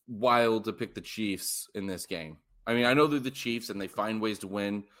wild to pick the Chiefs in this game. I mean, I know they're the Chiefs and they find ways to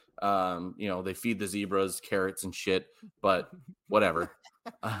win. They feed the zebras carrots and shit, but whatever.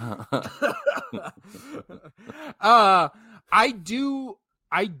 I do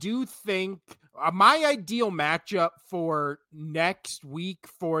think my ideal matchup for next week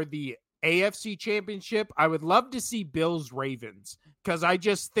for the AFC Championship, I would love to see Bills Ravens, because I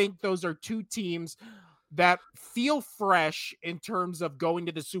just think those are two teams that feel fresh in terms of going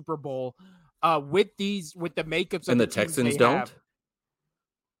to the Super Bowl with the makeups of And the teams Texans they don't. have.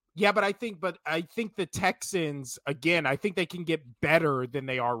 Yeah, but I think the Texans, again, I think they can get better than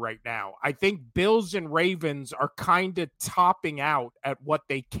they are right now. I think Bills and Ravens are kind of topping out at what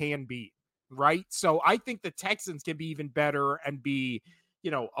they can be, right? So I think the Texans can be even better and be,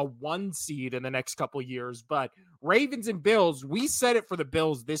 a 1 seed in the next couple of years. But Ravens and Bills, we said it for the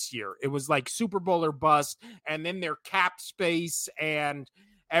Bills this year. It was like Super Bowl or bust, and then their cap space and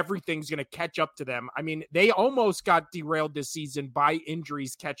everything's going to catch up to them. I mean, they almost got derailed this season by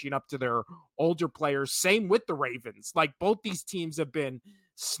injuries catching up to their older players. Same with the Ravens. Like, both these teams have been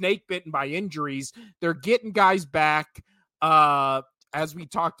snake bitten by injuries. They're getting guys back, as we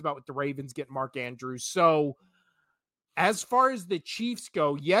talked about with the Ravens getting Mark Andrews. So as far as the Chiefs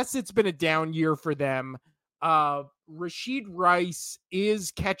go, yes, it's been a down year for them. Rashid Rice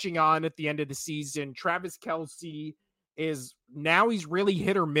is catching on at the end of the season. Travis Kelce he's really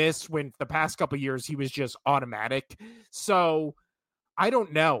hit or miss, when the past couple of years he was just automatic. So I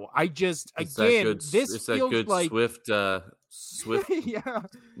don't know. This feels like Swift. yeah,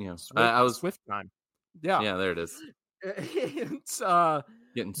 I was Swift time. Yeah, there it is. It's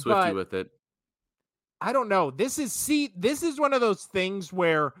Getting swifty with it. I don't know. This is one of those things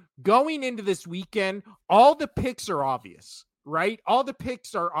where going into this weekend, all the picks are obvious. Right? All the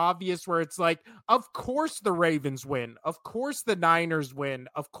picks are obvious, where it's like, of course the Ravens win. Of course the Niners win.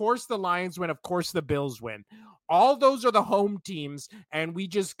 Of course the Lions win. Of course the Bills win. All those are the home teams. And we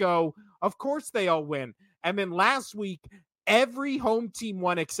just go, of course they all win. And then last week, every home team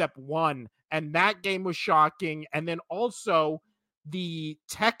won except one. And that game was shocking. And then also the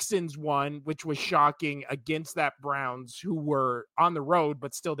Texans won, which was shocking, against that Browns, who were on the road,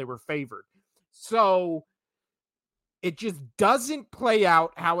 but still they were favored. So it just doesn't play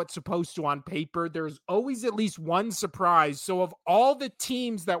out how it's supposed to on paper. There's always at least one surprise. So of all the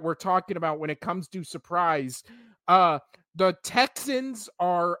teams that we're talking about when it comes to surprise, the Texans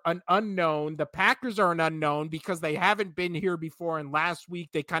are an unknown. The Packers are an unknown because they haven't been here before. And last week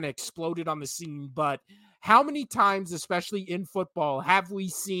they kind of exploded on the scene. But how many times, especially in football, have we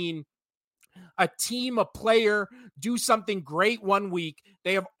seen a team, a player do something great one week?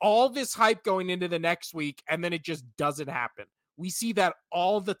 They have all this hype going into the next week, and then it just doesn't happen. We see that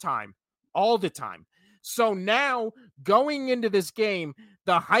all the time. So now, going into this game,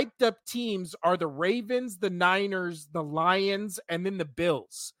 the hyped up teams are the Ravens, the Niners, the Lions, and then the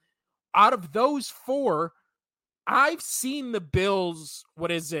Bills. Out of those four, I've seen the Bills,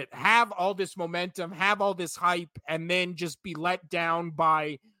 have all this momentum, have all this hype, and then just be let down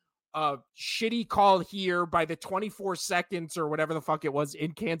by a shitty call here by the 24 seconds or whatever the fuck it was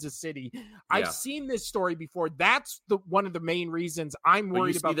in Kansas City. Yeah. I've seen this story before. That's one of the main reasons I'm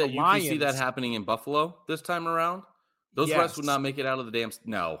worried about the Lions. You see that happening in Buffalo this time around? Those refs would not make it out of the damn...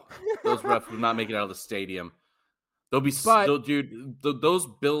 No. Those refs would not make it out of the stadium. Those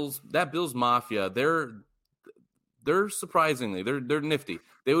Bills, that Bills Mafia, they're surprisingly, they're nifty.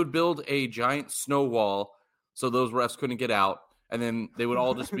 They would build a giant snow wall so those refs couldn't get out. And then they would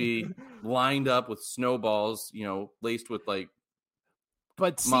all just be lined up with snowballs, laced with like.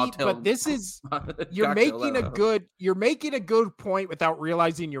 But this is you're making a good point without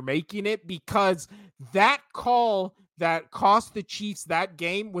realizing you're making it, because that call that cost the Chiefs that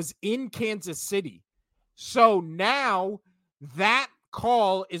game was in Kansas City. So now that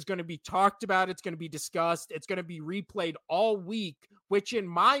call is going to be talked about. It's going to be discussed. It's going to be replayed all week, which in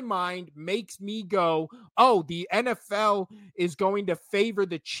my mind makes me go, oh, the NFL is going to favor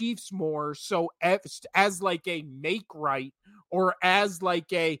the Chiefs more. So as like a make right, or as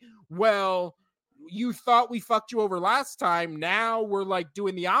like a, well, you thought we fucked you over last time. Now we're like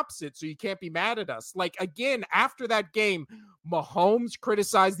doing the opposite. So you can't be mad at us. Like, again, after that game, Mahomes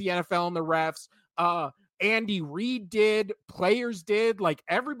criticized the NFL and the refs. Andy Reid did, players did, like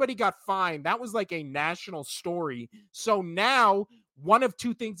everybody got fined. That was like a national story. So now one of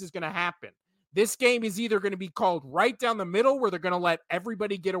two things is going to happen. This game is either going to be called right down the middle, where they're going to let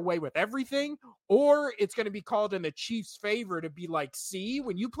everybody get away with everything, or it's going to be called in the Chiefs' favor to be like, see,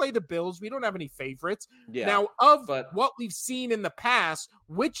 when you play the Bills, we don't have any favorites. Yeah, now, what we've seen in the past,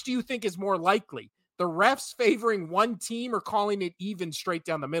 which do you think is more likely? The refs favoring one team or calling it even straight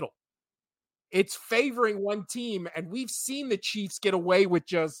down the middle? It's favoring one team, and we've seen the Chiefs get away with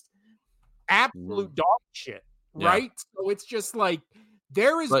just absolute dog shit, right? So it's just like,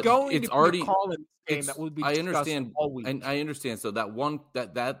 There is But going it's to already be a call in this game that will be discussed all week. And I understand. So that one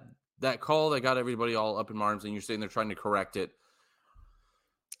that call that got everybody all up in arms, and you're saying they're trying to correct it.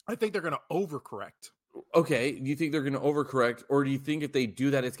 I think they're going to overcorrect. Okay, do you think they're going to overcorrect, or do you think if they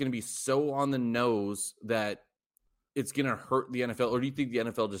do that, it's going to be so on the nose that it's going to hurt the NFL, or do you think the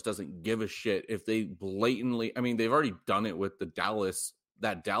NFL just doesn't give a shit if they blatantly? I mean, they've already done it with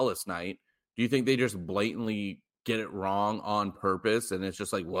that Dallas night. Do you think they just blatantly get it wrong on purpose, and it's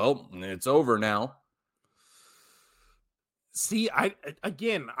just like, well, it's over now? See, I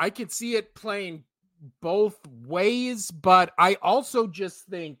could see it playing both ways, but I also just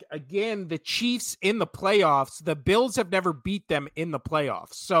think, again, the Chiefs in the playoffs, the Bills have never beat them in the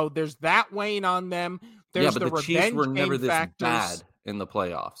playoffs, so there's that weighing on them. There's but the Chiefs were never this bad in the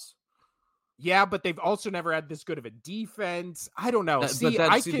playoffs. Yeah, but they've also never had this good of a defense. I don't know.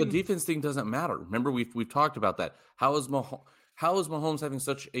 The defense thing doesn't matter. Remember, we've talked about that. How is Mahomes having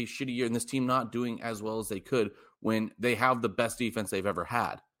such a shitty year and this team not doing as well as they could when they have the best defense they've ever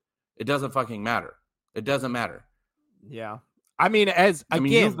had? It doesn't fucking matter. It doesn't matter. Yeah. I will be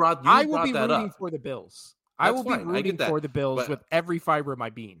rooting for the Bills. I will be rooting for the Bills with every fiber of my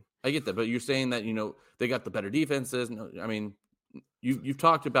being. I get that, but you're saying that, they got the better defenses. I mean, you've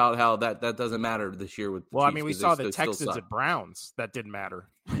talked about how that doesn't matter this year with the Chiefs, we saw the Texans and Browns. That didn't matter,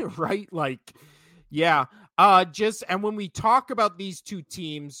 right? Yeah. And when we talk about these two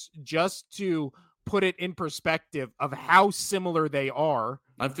teams, just to put it in perspective of how similar they are.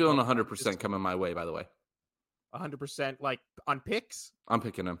 I'm feeling 100% coming my way, by the way. 100% on picks? I'm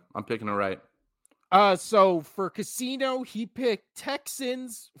picking them. I'm picking them right. So for Casino, he picked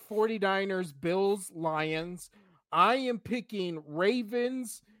Texans, 49ers, Bills, Lions. I am picking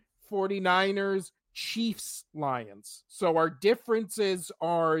Ravens, 49ers, Chiefs, Lions. So our differences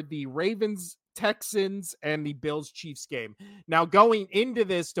are the Ravens, Texans, and the Bills Chiefs game. Now going into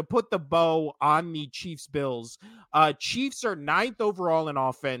this, to put the bow on the Chiefs Bills, Chiefs are 9th overall in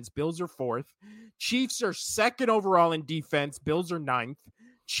offense, Bills are 4th. Chiefs are 2nd overall in defense, Bills are 9th.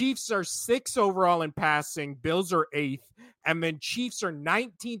 Chiefs are 6th overall in passing, Bills are 8th. And then Chiefs are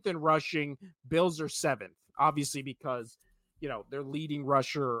 19th in rushing, Bills are 7th. Obviously because their leading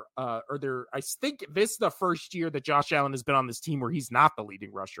rusher, I think this is the first year that Josh Allen has been on this team where he's not the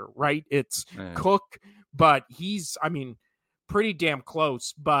leading rusher, right? It's Cook, but he's, pretty damn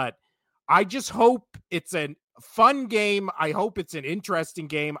close. But I just hope it's a fun game. I hope it's an interesting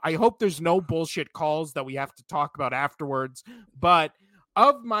game. I hope there's no bullshit calls that we have to talk about afterwards. But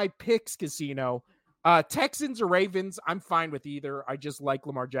of my picks, Casino, Texans or Ravens, I'm fine with either. I just like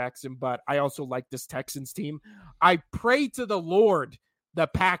Lamar Jackson, but I also like this Texans team. I pray to the Lord the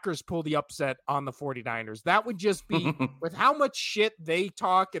Packers pull the upset on the 49ers. That would just be, with how much shit they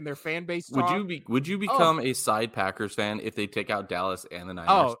talk and their fan base talk. Would you become a side Packers fan if they take out Dallas and the Niners?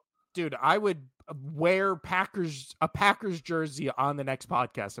 Oh, dude, I would wear a Packers jersey on the next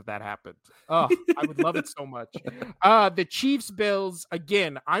podcast if that happened. Oh, I would love it so much. The Chiefs Bills,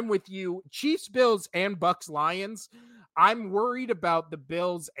 again, I'm with you. Chiefs Bills and Bucs Lions. I'm worried about the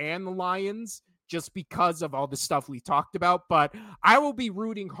Bills and the Lions just because of all the stuff we talked about, but I will be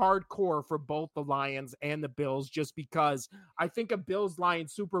rooting hardcore for both the Lions and the Bills just because I think a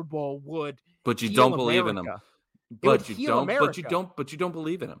Bills-Lions Super Bowl would. But you don't believe in them. But you don't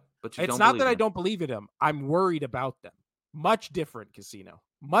believe in them. It's not that I don't believe in them. I'm worried about them. Much different, Casino.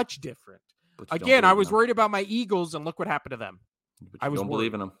 Much different. Again, I was worried about my Eagles, and look what happened to them. I don't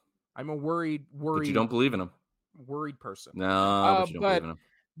believe in them. I'm a worried. But you don't believe in them. Worried person. No, but you don't believe in them.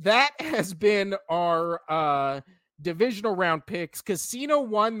 That has been our divisional round picks. Casino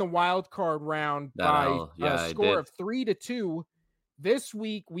won the wild card round by a score of 3-2. This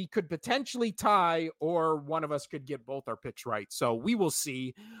week, we could potentially tie, or one of us could get both our picks right. So we will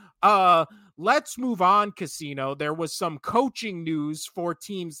see. Let's move on, Casino. There was some coaching news for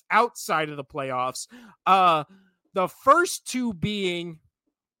teams outside of the playoffs. The first two being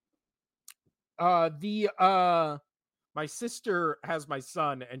my sister has my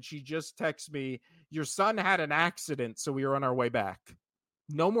son, and she just texted me, your son had an accident, so we were on our way back.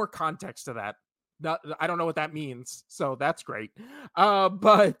 No more context to that. I don't know what that means, so that's great.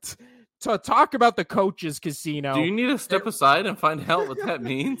 But to talk about the coaches, Casino. Do you need to step aside and find out what that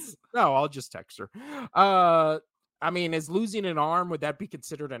means? No, I'll just text her. Is losing an arm, would that be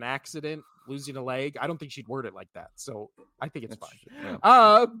considered an accident? Losing a leg? I don't think she'd word it like that, so I think it's fine.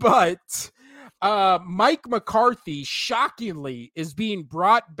 Yeah. But Mike McCarthy, shockingly, is being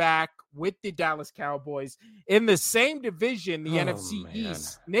brought back with the Dallas Cowboys in the same division, the NFC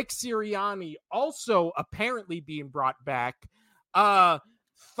East. Nick Sirianni also apparently being brought back.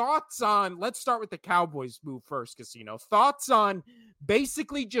 Thoughts on, let's start with the Cowboys move first, Casino. Thoughts on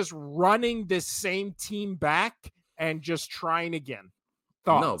basically just running this same team back and just trying again?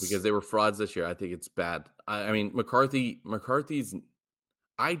 Thoughts? No, because they were frauds this year. I think it's bad. I mean, McCarthy's,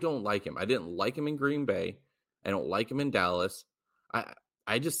 I don't like him. I didn't like him in Green Bay. I don't like him in Dallas.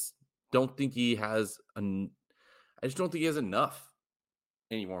 I just don't think he has enough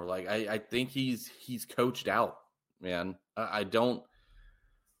anymore. Like I think he's coached out, man. I don't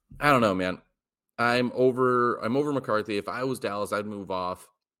know, man. I'm over McCarthy. If I was Dallas, I'd move off.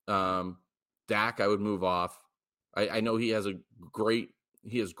 Dak, I would move off. I know he has great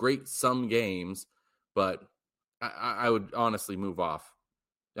some games, but I would honestly move off.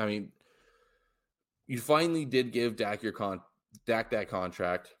 I mean, you finally did give Dak that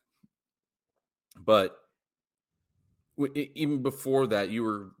contract, but even before that, you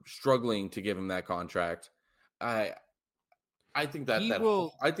were struggling to give him that contract. I think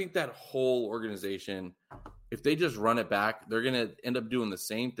that whole organization, if they just run it back, they're going to end up doing the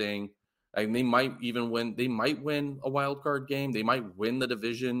same thing. And they might even win. They might win a wild card game. They might win the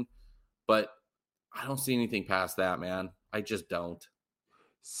division, but I don't see anything past that, man. I just don't.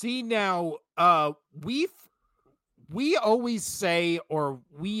 See, now, we always say, or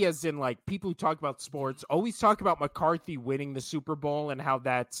we as in like people who talk about sports, always talk about McCarthy winning the Super Bowl and how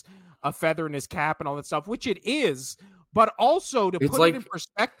that's a feather in his cap and all that stuff, which it is. But also to put it in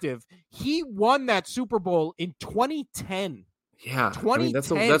perspective, he won that Super Bowl in 2010. Yeah, 2010. I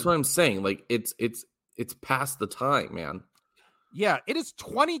mean, that's what I'm saying. Like it's past the time, man. Yeah, it is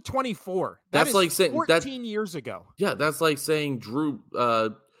 2024. That's like saying 14 years ago. Yeah, that's like saying Drew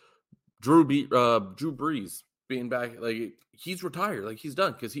Brees being back. Like he's retired. Like he's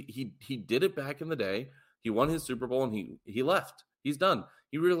done because he did it back in the day. He won his Super Bowl and he left. He's done.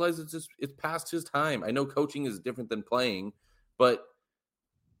 He realizes it's past his time. I know coaching is different than playing, but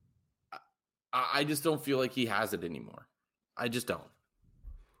I just don't feel like he has it anymore. I just don't.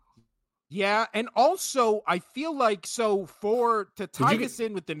 Yeah, and also I feel like to tie this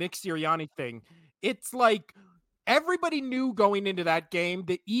in with the Nick Sirianni thing, it's like everybody knew going into that game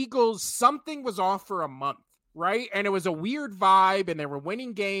the Eagles, something was off for a month, right? And it was a weird vibe, and they were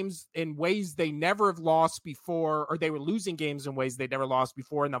winning games in ways they never have lost before, or they were losing games in ways they never lost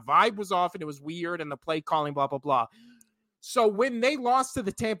before, and the vibe was off, and it was weird, and the play calling, blah, blah, blah. So when they lost to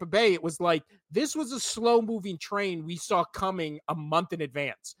the Tampa Bay, it was like this was a slow-moving train we saw coming a month in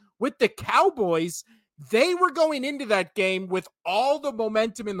advance. With the Cowboys, they were going into that game with all the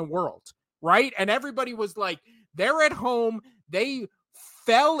momentum in the world, right? And everybody was like, they're at home. They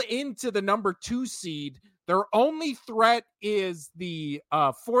fell into the number 2 seed. Their only threat is the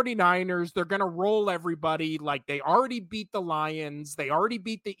 49ers. They're going to roll everybody. Like they already beat the Lions. They already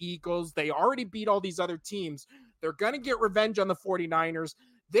beat the Eagles. They already beat all these other teams. They're going to get revenge on the 49ers.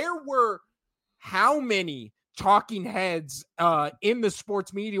 There were how many talking heads in the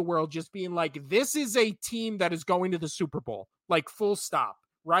sports media world just being like, this is a team that is going to the Super Bowl, like full stop,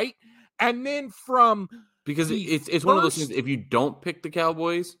 right? And then because it's one of those things, if you don't pick the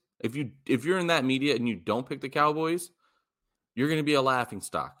Cowboys, if you're in that media and you don't pick the Cowboys, you're going to be a laughing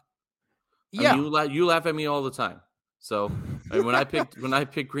stock. Yeah. I mean, you laugh at me all the time. So I mean, when I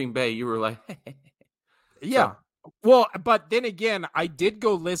picked Green Bay, you were like, yeah. So. Well, but then again, I did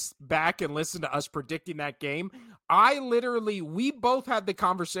go back and listen to us predicting that game. We both had the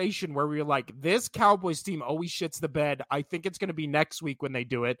conversation where we were like, this Cowboys team always shits the bed. I think it's going to be next week when they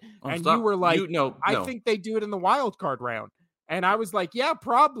do it. You were like, I think they do it in the wild card round. And I was like, yeah,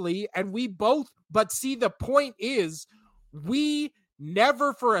 probably. And we both, but see, the point is we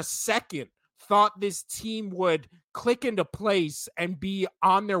never for a second thought this team would click into place and be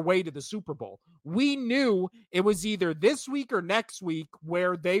on their way to the Super Bowl. We knew it was either this week or next week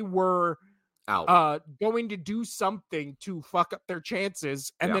where they were going to do something to fuck up their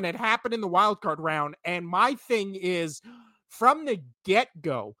chances. And then it happened in the wild card round. And my thing is, from the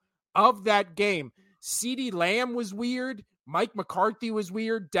get-go of that game, CeeDee Lamb was weird. Mike McCarthy was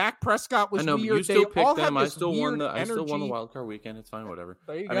weird. Dak Prescott was weird. You still picked them. I still won the wild card weekend. It's fine, whatever.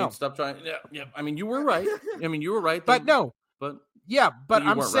 There you go. I mean, stop trying. Yeah. I mean, you were right. But no. But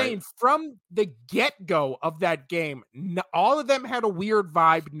I'm saying right. From the get-go of that game, all of them had a weird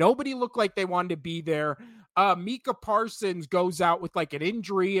vibe. Nobody looked like they wanted to be there. Micah Parsons goes out with like an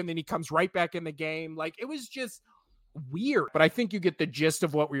injury, and then he comes right back in the game. Like, it was just weird. But I think you get the gist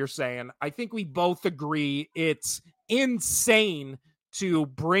of what we were saying. I think we both agree it's insane to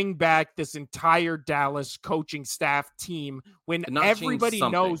bring back this entire Dallas coaching staff team when everybody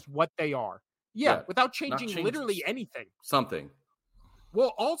knows what they are. Yeah, without changing literally anything. Something.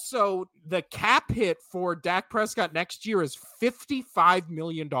 Well, also, the cap hit for Dak Prescott next year is $55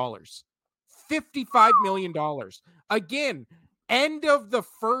 million. $55 million. Again, end of the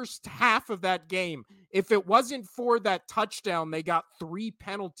first half of that game, if it wasn't for that touchdown, they got 3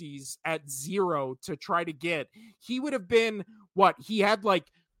 penalties at 0 to try to get. He would have been he had like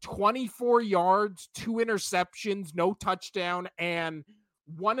 24 yards, 2 interceptions, no touchdown, and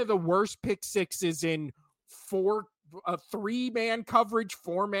one of the worst pick sixes in 3-man coverage,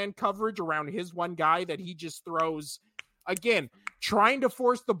 4-man coverage around his one guy that he just throws. Again, trying to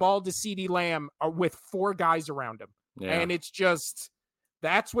force the ball to CeeDee Lamb with 4 guys around him. Yeah. And it's just,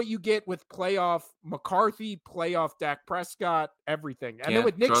 that's what you get with playoff McCarthy, playoff Dak Prescott, everything. And then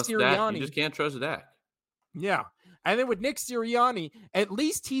with Nick Sirianni. You just can't trust Dak. Yeah. And then with Nick Sirianni, at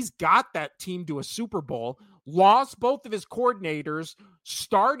least he's got that team to a Super Bowl, lost both of his coordinators,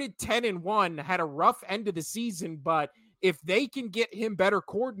 started 10-1, had a rough end of the season. But if they can get him better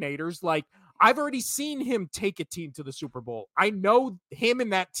coordinators, like I've already seen him take a team to the Super Bowl. I know him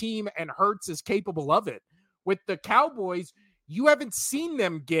and that team, and Hurts is capable of it. With the Cowboys, you haven't seen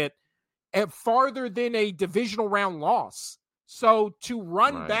them get farther than a divisional round loss. So to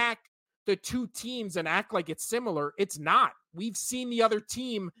run back the 2 teams and act like it's similar, it's not. We've seen the other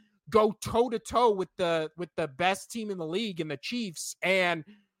team go toe-to-toe with the best team in the league in the Chiefs and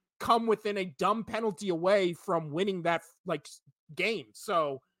come within a dumb penalty away from winning that game.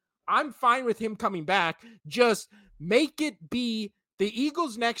 So I'm fine with him coming back. Just make it be the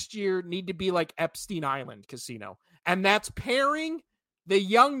Eagles next year need to be like Epstein Island Casino. And that's pairing the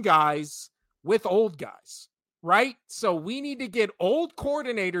young guys with old guys, right? So we need to get old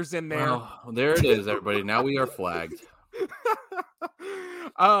coordinators in there. Oh, there it is, everybody. Now we are flagged.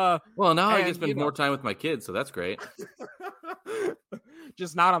 Well, now I can spend more time with my kids, so that's great.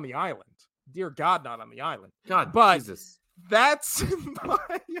 Just not on the island. Dear God, not on the island. God, but Jesus.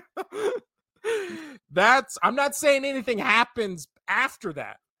 I'm not saying anything happens after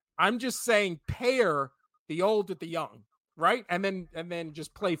that. I'm just saying pair the old with the young, right? And then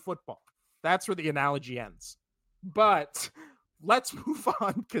just play football. That's where the analogy ends. But let's move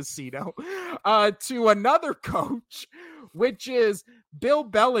on, Casino, to another coach, which is Bill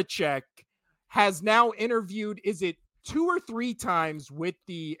Belichick has now interviewed, is it 2 or 3 times with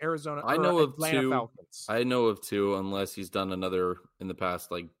the Atlanta Falcons? I know of 2, unless he's done another in the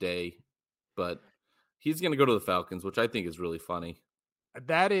past day. But he's going to go to the Falcons, which I think is really funny.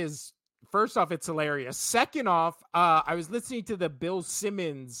 That is, first off, it's hilarious. Second off, I was listening to the Bill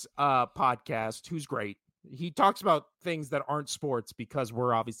Simmons podcast, who's great. He talks about things that aren't sports because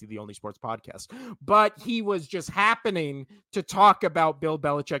we're obviously the only sports podcast. But he was just happening to talk about Bill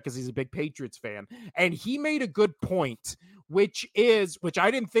Belichick because he's a big Patriots fan. And he made a good point, which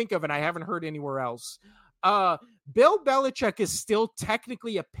I didn't think of and I haven't heard anywhere else. Bill Belichick is still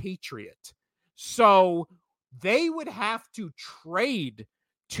technically a Patriot. So they would have to trade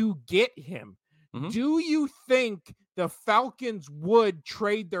to get him. Mm-hmm. Do you think the Falcons would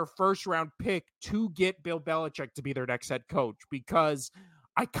trade their first-round pick to get Bill Belichick to be their next head coach? Because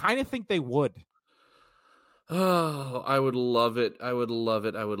I kind of think they would. Oh, I would love it. I would love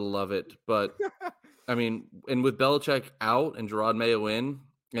it. But, I mean, and with Belichick out and Gerard Mayo in,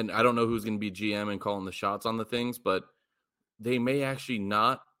 and I don't know who's going to be GM and calling the shots on the things, but they may actually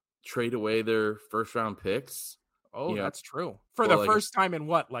not trade away their first-round picks. Oh, that's true. For the first time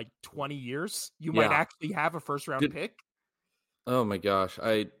in 20 years? You might actually have a first-round pick? Oh, my gosh.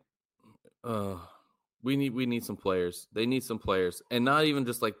 We need some players. They need some players. And not even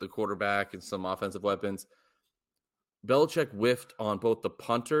just the quarterback and some offensive weapons. Belichick whiffed on both the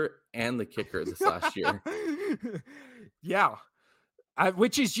punter and the kicker this last year. Yeah.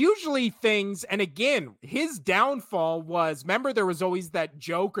 Which is usually things, and again, his downfall was, remember there was always that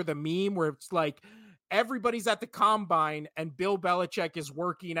joke or the meme where it's everybody's at the combine and Bill Belichick is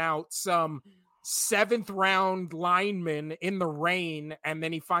working out some 7th round lineman in the rain, and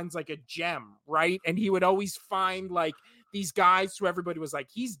then he finds a gem, right? And he would always find these guys who everybody was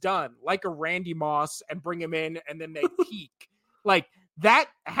he's done, like a Randy Moss, and bring him in, and then they peak. That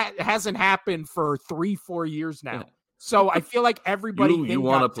hasn't happened for 3-4 years now. So I feel like everybody you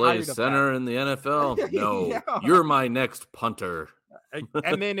want to play center in the NFL? No, yeah. You're my next punter.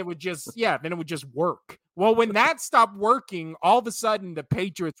 And then it would just work. Well, when that stopped working, all of a sudden the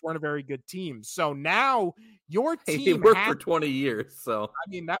Patriots weren't a very good team. So now your team worked for 20 years. So I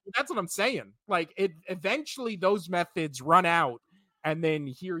mean that's what I'm saying. Eventually those methods run out, and then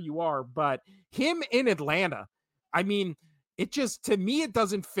here you are. But him in Atlanta, I mean, it just, to me, it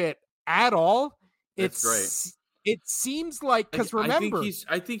doesn't fit at all. It's great. It seems because remember,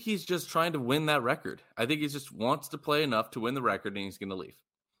 I think he's just trying to win that record. I think he just wants to play enough to win the record, and he's going to leave.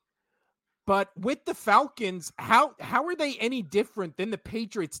 But with the Falcons, how are they any different than the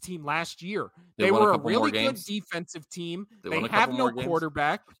Patriots team last year? They were a really good defensive team. They have no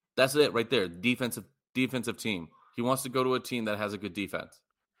quarterback. That's it right there. Defensive team. He wants to go to a team that has a good defense.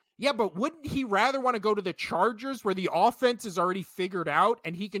 Yeah, but wouldn't he rather want to go to the Chargers where the offense is already figured out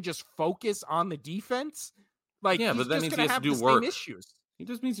and he can just focus on the defense? Like, yeah, but that means he has to do work. Issues. He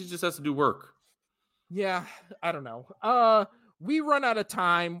just means he just has to do work. Yeah, I don't know. We run out of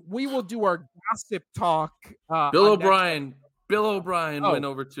time. We will do our gossip talk. Bill O'Brien went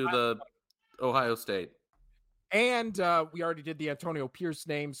over to the Ohio State. And we already did the Antonio Pierce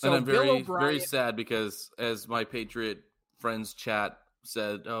name. So and I'm very sad because as my Patriot friends chat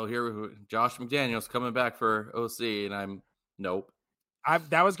said, here Josh McDaniels coming back for OC, and I'm nope.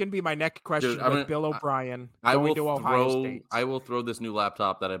 That was going to be my next question. Dude, Bill O'Brien going to Ohio State. I will throw this new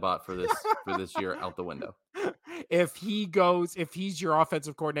laptop that I bought for this year out the window. If he's your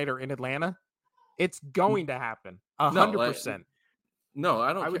offensive coordinator in Atlanta, it's going to happen 100%. No,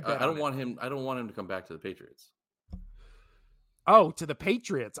 I don't. I don't want him. I don't want him to come back to the Patriots. Oh, to the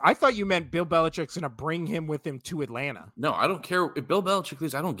Patriots. I thought you meant Bill Belichick's going to bring him with him to Atlanta. No, I don't care. If Bill Belichick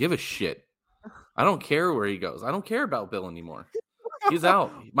leaves, I don't give a shit. I don't care where he goes. I don't care about Bill anymore. He's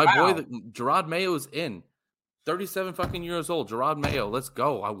out. My boy, Gerard Mayo is in. 37 fucking years old. Gerard Mayo. Let's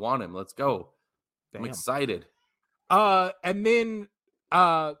go. I want him. Let's go. Damn. I'm excited. And then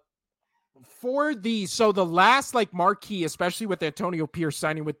for the last marquee, especially with Antonio Pierce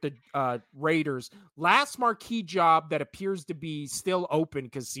signing with the Raiders, last marquee job that appears to be still open,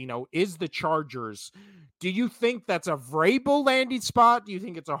 Casino, is the Chargers. Do you think that's a Vrabel landing spot? Do you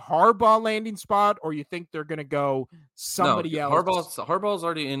think it's a Harbaugh landing spot? Or you think they're going to go somebody else? Harbaugh's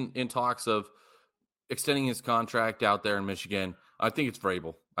already in talks of extending his contract out there in Michigan. I think it's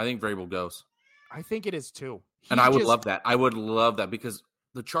Vrabel. I think Vrabel goes. I think it is too. I would love that. I would love that because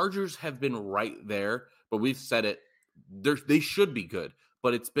the Chargers have been right there, but we've said it. They should be good,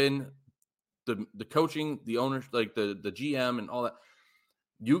 but it's been the coaching, the owners, like the GM and all that.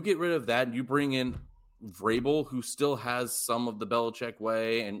 You get rid of that and you bring in Vrabel, who still has some of the Belichick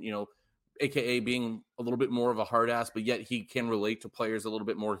way and, AKA being a little bit more of a hard ass, but yet he can relate to players a little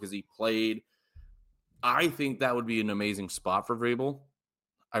bit more because he played. I think that would be an amazing spot for Vrabel.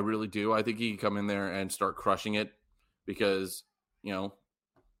 I really do. I think he can come in there and start crushing it because,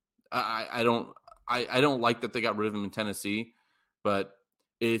 I don't like that they got rid of him in Tennessee, but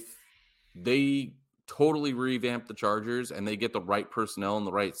if they totally revamp the Chargers and they get the right personnel in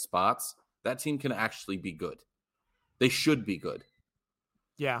the right spots, that team can actually be good. They should be good.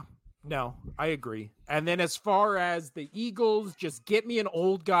 Yeah, no, I agree. And then as far as the Eagles, just get me an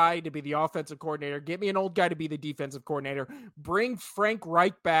old guy to be the offensive coordinator. Get me an old guy to be the defensive coordinator. Bring Frank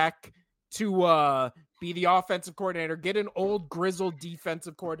Reich back to be the offensive coordinator. Get an old grizzled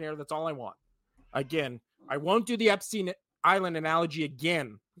defensive coordinator. That's all I want. Again, I won't do the Epstein Island analogy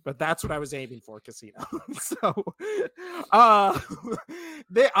again, but that's what I was aiming for, Casino. So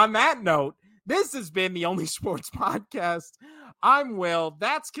on that note, this has been the Only Sports Podcast. I'm Will.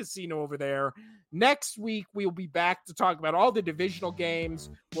 That's Casino over there. Next week, we'll be back to talk about all the divisional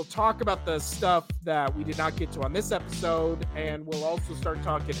games. We'll talk about the stuff that we did not get to on this episode, and we'll also start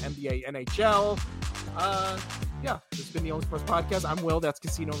talking NBA, NHL. This has been the Only Sports Podcast. I'm Will. That's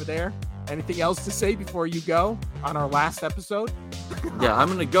Casino over there. Anything else to say before you go on our last episode? Yeah, I'm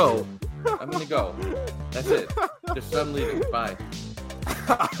going to go. That's it. Just I'm leaving. Bye.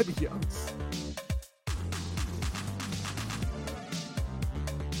 Adios.